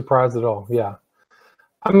wouldn't be surprised at all. Yeah,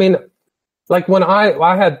 I mean, like when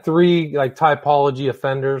I had 3 like typology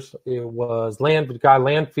offenders. It was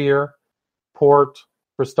Landfear, Port,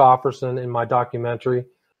 Christofferson in my documentary.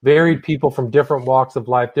 Varied people from different walks of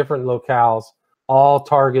life, different locales, all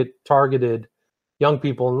targeted young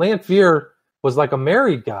people. And Landfear was like a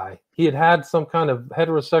married guy. He had some kind of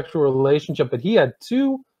heterosexual relationship, but he had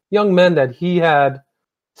 2 young men that he had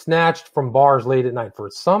snatched from bars late at night.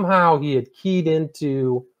 Somehow he had keyed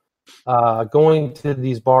into going to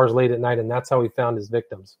these bars late at night, and that's how he found his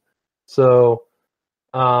victims. So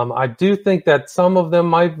I do think that some of them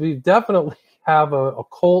definitely have a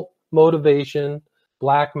cult motivation,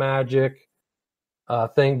 black magic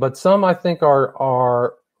thing, but some I think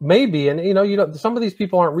are maybe, and some of these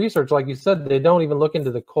people aren't researched, like you said. They don't even look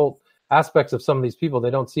into the cult aspects of some of these people. They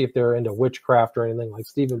don't see if they're into witchcraft or anything like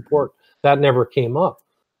Stephen Port. That never came up,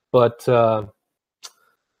 but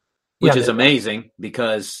which is amazing,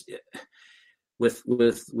 because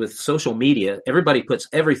with social media, everybody puts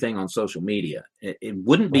everything on social media. It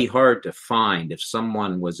wouldn't be hard to find if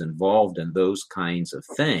someone was involved in those kinds of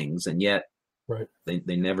things, and yet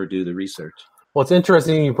they never do the research. Well, it's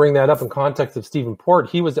interesting you bring that up in context of Stephen Port.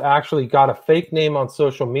 He was actually got a fake name on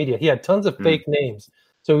social media. He had tons of fake names.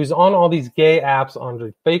 So he's on all these gay apps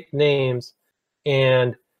under fake names,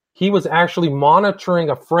 and he was actually monitoring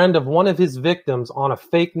a friend of one of his victims on a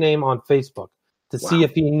fake name on Facebook to see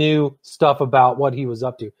if he knew stuff about what he was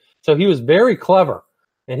up to. So he was very clever,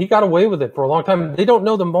 and he got away with it for a long time. They don't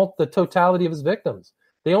know the totality of his victims.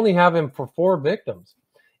 They only have him for 4 victims.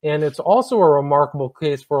 And it's also a remarkable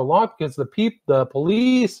case for a long, because the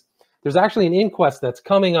police, there's actually an inquest that's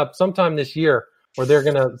coming up sometime this year where they're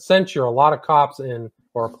going to censure a lot of cops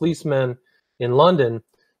or policemen in London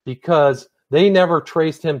because they never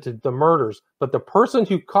traced him to the murders. But the person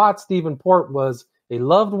who caught Stephen Port was a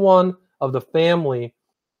loved one of the family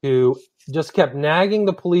who just kept nagging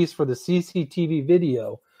the police for the CCTV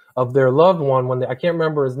video of their loved one I can't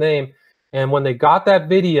remember his name. And when they got that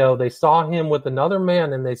video, they saw him with another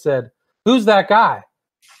man, and they said, "Who's that guy?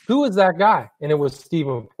 Who is that guy?" And it was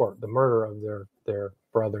Stephen Port, the murder of their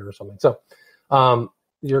brother or something. So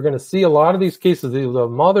you're going to see a lot of these cases. The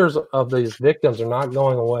mothers of these victims are not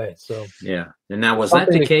going away. So yeah. And now, was that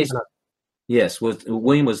the case? Yes.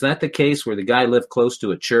 William, was that the case where the guy lived close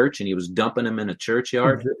to a church and he was dumping him in a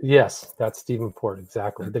churchyard? Yes, that's Stephen Port,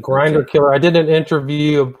 exactly. The Grinder killer. I did an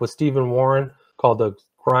interview with Stephen Warren called The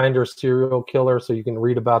Grinder Serial Killer, so you can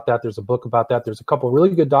read about that. There's a book about that. There's a couple of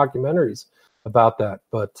really good documentaries about that.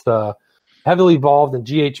 But heavily involved in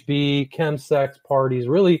GHB, chemsex parties,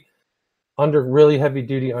 really heavy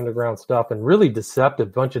duty underground stuff, and really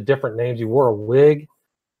deceptive. Bunch of different names. He wore a wig.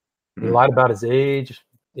 He lied about his age.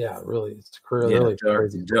 Yeah, really, it's really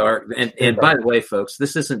crazy. Dark. And by the way, folks,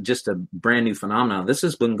 this isn't just a brand new phenomenon. This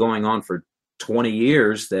has been going on for 20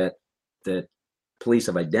 years that police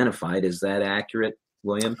have identified. Is that accurate?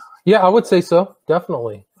 William? Yeah, I would say so.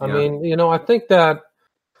 Definitely. I Yeah. mean, I think that,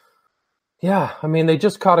 they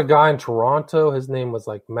just caught a guy in Toronto. His name was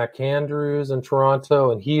like McAndrews in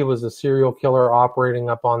Toronto, and he was a serial killer operating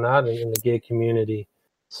up on that in the gay community.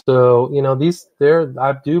 So,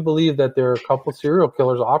 I do believe that there are a couple serial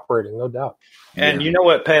killers operating, no doubt. And you know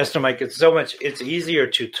what, Pastor Mike, it's easier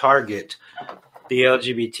to target the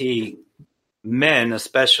LGBT men,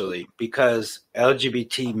 especially because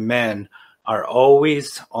LGBT men are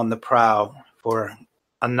always on the prowl for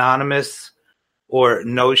anonymous or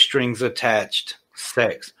no strings attached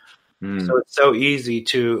sex. So it's so easy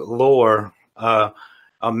to lure a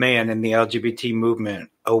man in the LGBT movement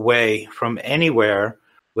away from anywhere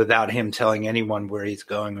without him telling anyone where he's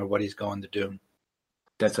going or what he's going to do.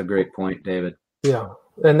 That's a great point, David. Yeah.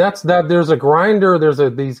 And that's that. There's a Grinder. There's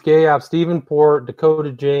these gay apps, Stephen Port,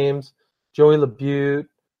 Dakota James, Joey LaBute,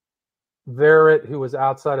 Verrett, who was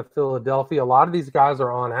outside of Philadelphia. A lot of these guys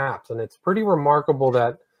are on apps, and it's pretty remarkable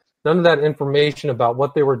that none of that information about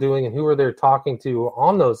what they were doing and who were they talking to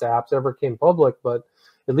on those apps ever came public. But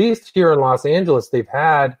at least here in Los Angeles, they've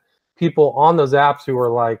had people on those apps who are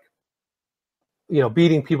like,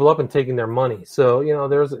 beating people up and taking their money. So,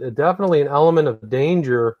 there's definitely an element of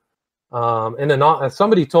danger. And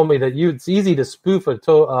somebody told me that it's easy to spoof an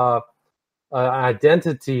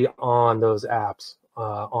identity on those apps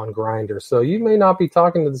on Grindr. So you may not be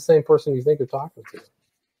talking to the same person you think you're talking to.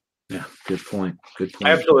 Yeah, good point.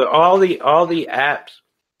 Absolutely. All the apps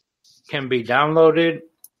can be downloaded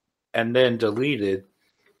and then deleted.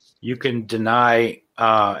 You can deny,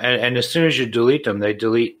 and as soon as you delete them, they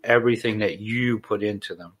delete everything that you put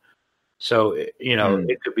into them. So,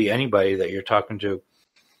 it could be anybody that you're talking to.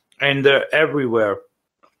 And they're everywhere.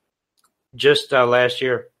 Just last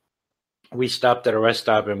year, we stopped at a rest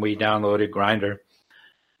stop and we downloaded Grindr.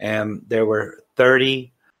 And there were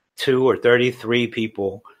 32 or 33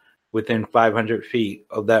 people within 500 feet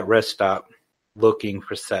of that rest stop looking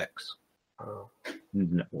for sex.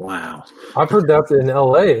 Wow. I've heard that in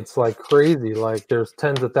LA. It's like crazy. Like there's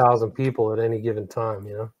tens of thousands of people at any given time,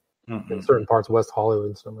 in certain parts of West Hollywood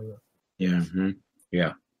and stuff like that. Yeah. Mm-hmm.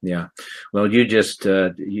 Yeah. Well, you just,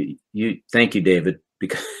 you thank you, David,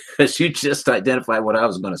 because you just identified what I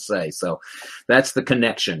was going to say. So that's the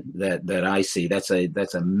connection that I see. That's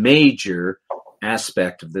a major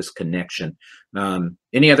aspect of this connection. David,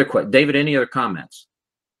 any other comments?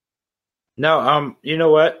 No, you know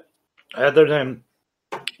what? Other than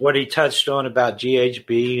what he touched on about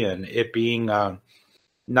GHB and it being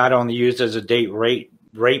not only used as a date rape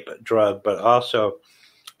drug, but also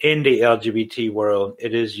in the LGBT world,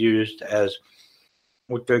 it is used as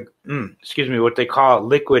what they call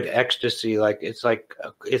liquid ecstasy.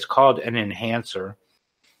 It's called an enhancer,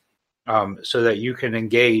 so that you can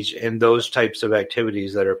engage in those types of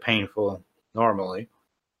activities that are painful normally.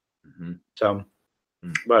 Mm-hmm. So,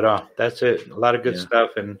 but that's it. A lot of good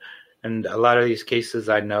stuff, and a lot of these cases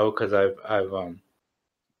I know because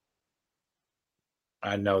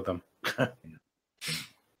I know them.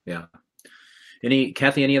 Yeah.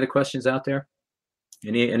 Kathy, any other questions out there?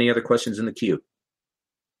 Any other questions in the queue?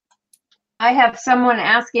 I have someone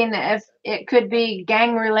asking if it could be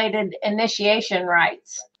gang-related initiation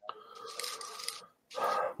rites.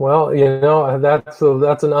 Well,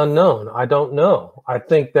 that's an unknown. I don't know. I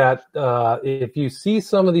think that if you see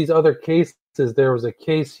some of these other cases, there was a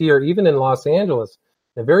case here, even in Los Angeles,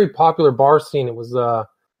 a very popular bar scene. It was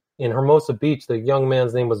in Hermosa Beach. The young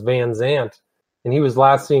man's name was Van Zant. And he was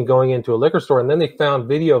last seen going into a liquor store. And then they found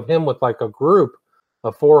video of him with like a group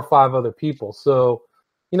of 4 or 5 other people. So,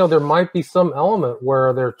 there might be some element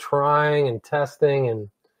where they're trying and testing and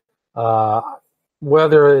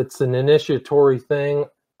whether it's an initiatory thing,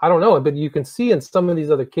 I don't know. But you can see in some of these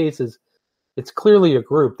other cases, it's clearly a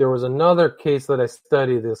group. There was another case that I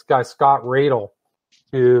studied, this guy, Scott Radel,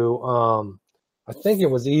 who I think it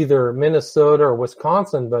was either Minnesota or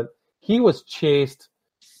Wisconsin, but he was chased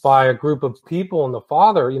by a group of people, and the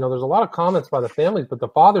father, there's a lot of comments by the families, but the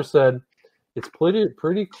father said, it's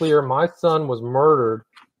pretty clear my son was murdered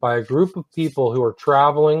by a group of people who are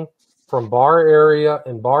traveling from bar area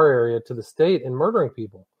to the state and murdering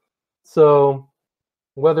people. So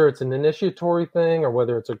whether it's an initiatory thing or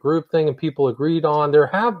whether it's a group thing and people agreed on, there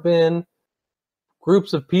have been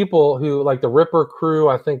groups of people who, like the Ripper crew,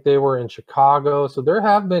 I think they were in Chicago. So there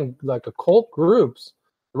have been like occult groups.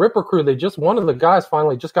 The Ripper crew, one of the guys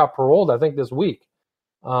finally just got paroled, I think, this week.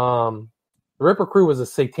 The Ripper crew was a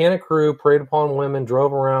satanic crew, preyed upon women,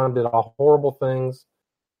 drove around, did all horrible things.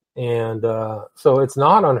 And so it's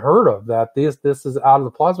not unheard of that this is out of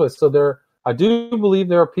the plaza. So I do believe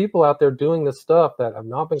there are people out there doing this stuff that have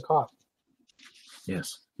not been caught.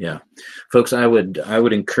 Yes. Yeah, folks, I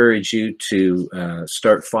would encourage you to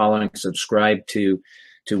start following, subscribe to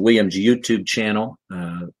William's YouTube channel.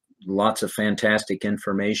 Lots of fantastic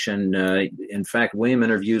information. In fact, William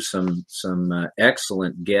interviews some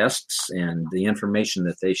excellent guests, and the information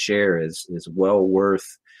that they share is well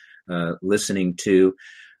worth listening to.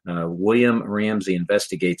 William Ramsey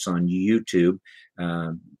Investigates on YouTube.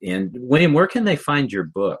 And William, where can they find your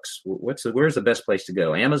books? Where's the best place to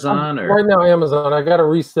go? Amazon or right now? Amazon. I got to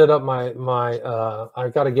reset up my I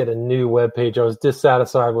got to get a new webpage. I was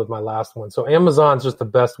dissatisfied with my last one, so Amazon's just the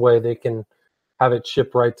best way. They can have it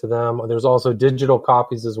shipped right to them. There's also digital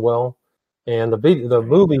copies as well, and the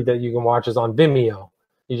movie that you can watch is on Vimeo.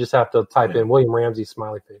 You just have to type in William Ramsey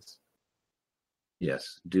smiley face.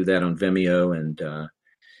 Yes, do that on Vimeo, and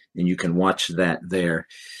you can watch that there.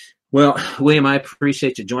 Well, William, I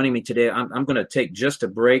appreciate you joining me today. I'm going to take just a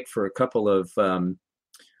break for a couple of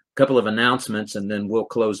announcements, and then we'll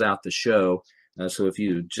close out the show. So if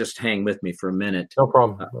you just hang with me for a minute. No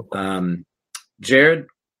problem. Jared,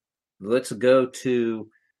 let's go to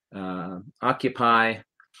Occupy.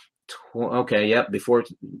 Okay, yep.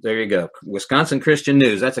 There you go. Wisconsin Christian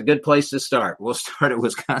News. That's a good place to start. We'll start at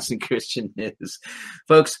Wisconsin Christian News,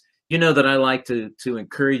 folks. You know that I like to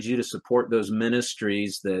encourage you to support those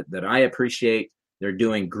ministries that I appreciate. They're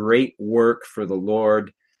doing great work for the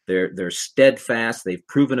Lord. They're steadfast. They've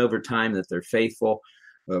proven over time that they're faithful.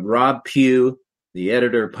 Rob Pugh, the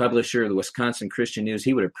editor, publisher of the Wisconsin Christian News,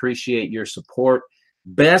 he would appreciate your support.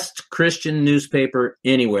 Best Christian newspaper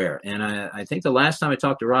anywhere. And I think the last time I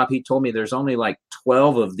talked to Rob, he told me there's only like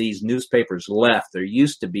 12 of these newspapers left. There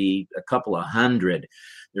used to be a couple of hundred.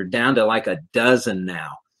 They're down to like a dozen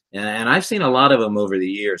now. And I've seen a lot of them over the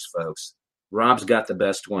years, folks. Rob's got the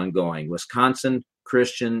best one going. Wisconsin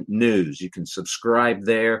Christian News. You can subscribe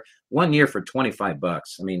there. 1 year for $25. I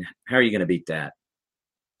mean, how are you going to beat that?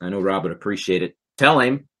 I know Rob would appreciate it. Tell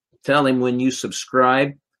him when you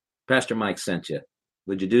subscribe, Pastor Mike sent you.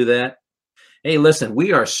 Would you do that? Hey, listen,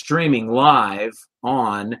 we are streaming live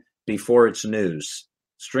on Before It's News.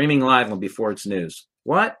 Streaming live on Before It's News.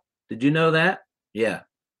 What? Did you know that? Yeah.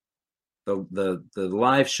 The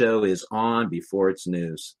live show is on Before It's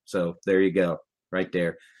News. So there you go, right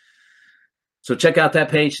there. So check out that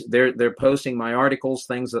page. They're posting my articles,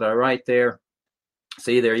 things that I write there.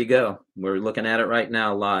 See, there you go. We're looking at it right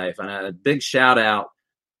now live. And a big shout out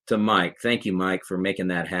to Mike. Thank you, Mike, for making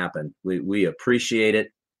that happen. We appreciate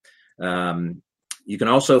it. You can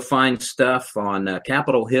also find stuff on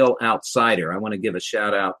Capitol Hill Outsider. I want to give a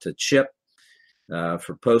shout out to Chip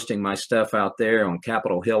for posting my stuff out there on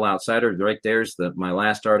Capitol Hill Outsider. Right there's my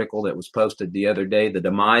last article that was posted the other day, The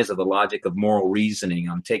Demise of the Logic of Moral Reasoning.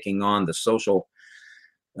 I'm taking on the social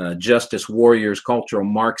justice warriors, cultural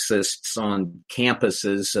Marxists on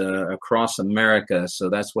campuses across America. So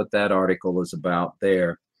that's what that article is about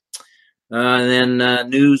there. And then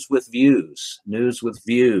News with Views.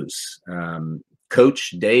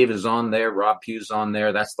 Coach Dave is on there. Rob Pugh's on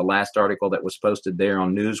there. That's the last article that was posted there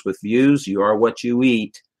on News with Views. You are what you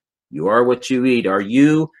eat. You are what you eat. Are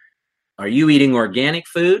you eating organic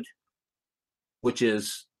food, which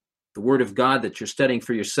is the Word of God that you're studying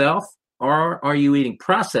for yourself? Or are you eating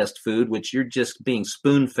processed food, which you're just being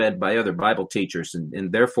spoon-fed by other Bible teachers,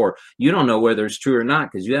 and therefore you don't know whether it's true or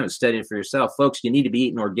not because you haven't studied it for yourself? Folks, you need to be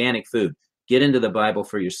eating organic food. Get into the Bible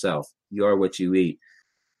for yourself. You are what you eat.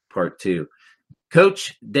 Part 2.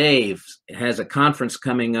 Coach Dave has a conference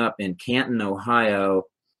coming up in Canton, Ohio.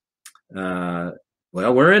 Well,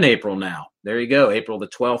 we're in April now. There you go, April the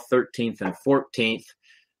 12th, 13th, and 14th.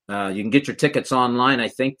 You can get your tickets online. I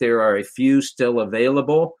think there are a few still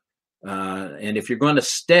available. And if you're going to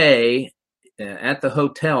stay at the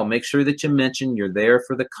hotel, make sure that you mention you're there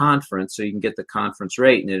for the conference so you can get the conference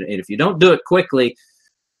rate. And if you don't do it quickly,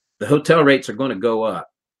 the hotel rates are going to go up.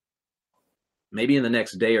 Maybe in the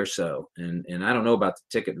next day or so. And I don't know about the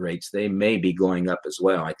ticket rates. They may be going up as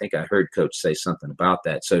well. I think I heard Coach say something about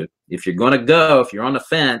that. So if you're going to go, if you're on the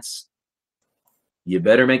fence, you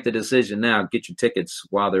better make the decision now. Get your tickets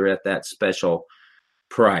while they're at that special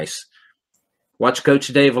price. Watch Coach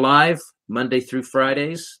Dave live Monday through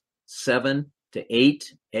Fridays, 7 to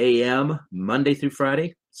 8 a.m. Monday through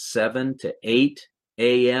Friday, 7 to 8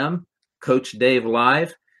 a.m. Coach Dave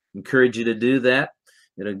live. Encourage you to do that.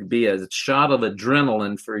 It'll be a shot of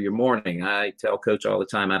adrenaline for your morning. I tell Coach all the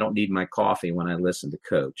time, I don't need my coffee when I listen to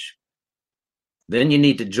Coach. Then you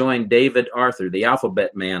need to join David Arthur, the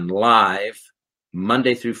Alphabet Man, live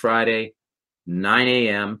Monday through Friday, 9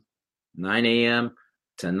 a.m.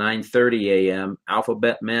 to 9:30 a.m.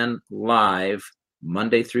 Alphabet Men live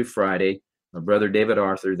Monday through Friday. My brother David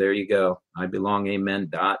Arthur, there you go.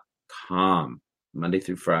 IBelongAmen.com. Monday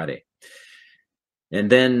through Friday. And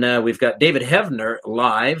then we've got David Hevner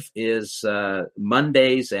live is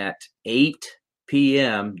Mondays at 8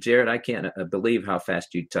 p.m. Jared, I can't believe how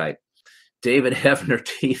fast you type. David Hevner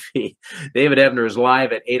TV. David Hevner is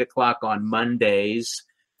live at 8 o'clock on Mondays.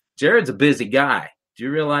 Jared's a busy guy. Do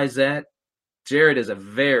you realize that? Jared is a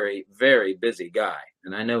very, very busy guy.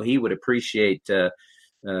 And I know he would appreciate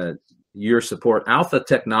your support. Alpha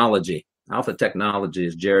Technology. Alpha Technology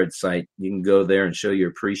is Jared's site. You can go there and show your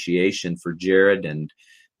appreciation for Jared and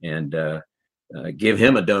give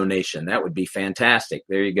him a donation. That would be fantastic.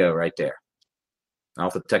 There you go, right there.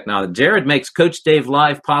 Alpha Technology. Jared makes Coach Dave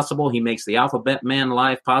Live possible. He makes the Alphabet Man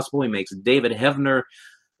Live possible. He makes David Hevner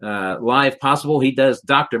Live possible. He does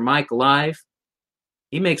Dr. Mike Live.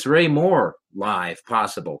 He makes Ray Moore Live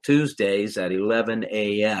possible Tuesdays at 11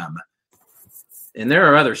 a.m. And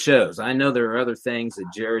there are other shows. I know there are other things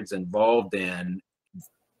that Jared's involved in.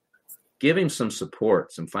 Give him some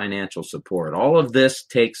support, some financial support. All of this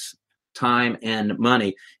takes time and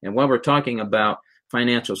money. And while we're talking about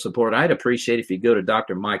financial support, I'd appreciate if you go to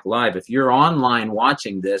Dr. Mike Live. If you're online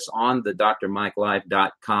watching this on the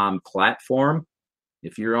drmikelive.com platform,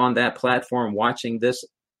 if you're on that platform watching this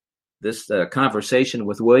conversation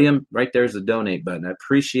with William, right there's the donate button. I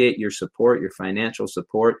appreciate your support, your financial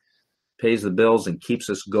support. Pays the bills and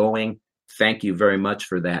keeps us going. Thank you very much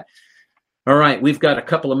for that. All right, we've got a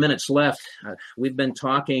couple of minutes left. We've been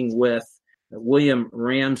talking with William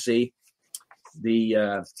Ramsey,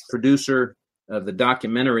 the producer of the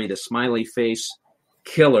documentary, The Smiley Face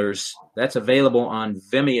Killers. That's available on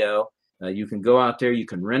Vimeo. You can go out there, you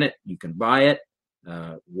can rent it, you can buy it,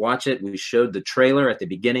 watch it. We showed the trailer at the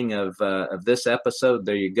beginning of this episode.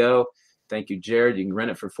 There you go. Thank you, Jared. You can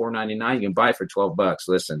rent it for $4.99. You can buy it for $12.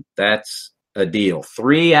 Listen, that's a deal.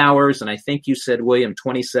 3 hours, and I think you said, William,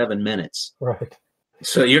 27 minutes. Right.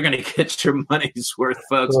 So you're going to get your money's worth,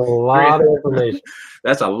 folks. That's a lot of information.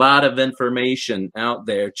 That's a lot of information out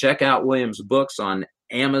there. Check out William's books on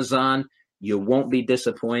Amazon. You won't be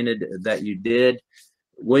disappointed that you did.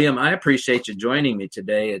 William, I appreciate you joining me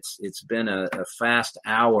today. It's been a fast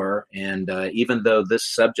hour, and even though this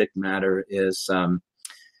subject matter is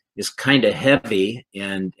kind of heavy,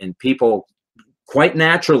 and people quite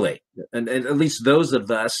naturally, and at least those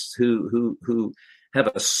of us who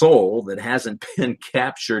have a soul that hasn't been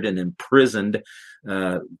captured and imprisoned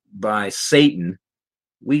by Satan,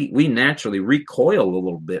 we naturally recoil a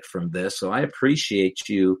little bit from this. So I appreciate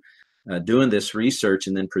you doing this research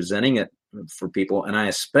and then presenting it for people. And I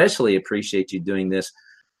especially appreciate you doing this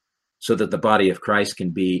so that the body of Christ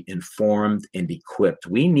can be informed and equipped.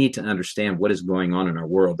 We need to understand what is going on in our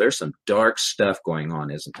world. There's some dark stuff going on,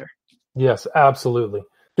 isn't there? Yes, absolutely.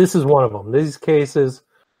 This is one of them. These cases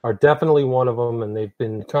are definitely one of them, and they've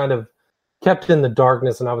been kind of kept in the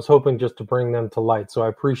darkness, and I was hoping just to bring them to light. So I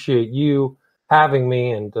appreciate you having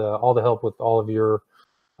me and all the help with all of your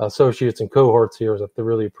associates and cohorts here. I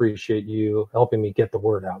really appreciate you helping me get the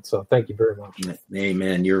word out. So thank you very much.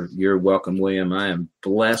 Amen. You're welcome, William. I am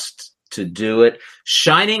blessed to do it.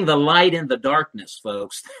 Shining the light in the darkness,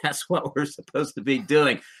 folks. That's what we're supposed to be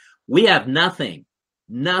doing. We have nothing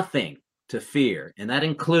to fear. And that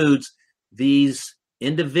includes these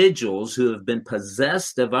individuals who have been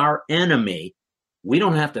possessed of our enemy. We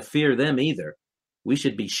don't have to fear them either. We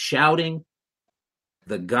should be shouting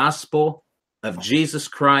the gospel of Jesus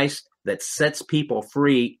Christ that sets people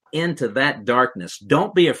free into that darkness.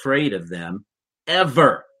 Don't be afraid of them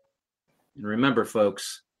ever. And remember,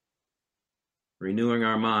 folks, renewing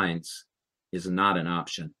our minds is not an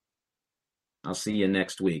option. I'll see you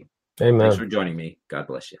next week. Amen. Thanks for joining me. God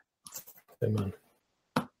bless you. Amen.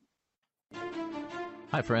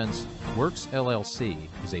 Hi, friends. Works LLC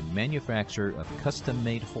is a manufacturer of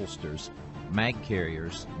custom-made holsters, mag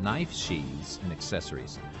carriers, knife sheaths, and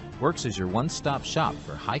accessories. Works is your one-stop shop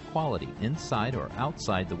for high-quality inside or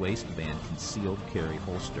outside the waistband concealed carry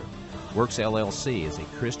holster. Works LLC is a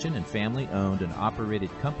Christian and family-owned and operated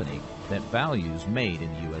company that values made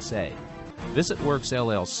in the USA. Visit Works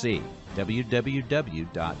LLC,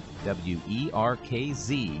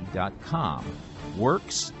 www.werkz.com,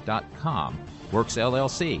 works.com, Works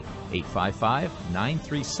LLC,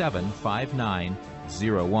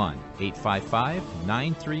 855-937-5901,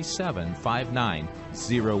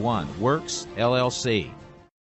 855-937-5901, Works LLC.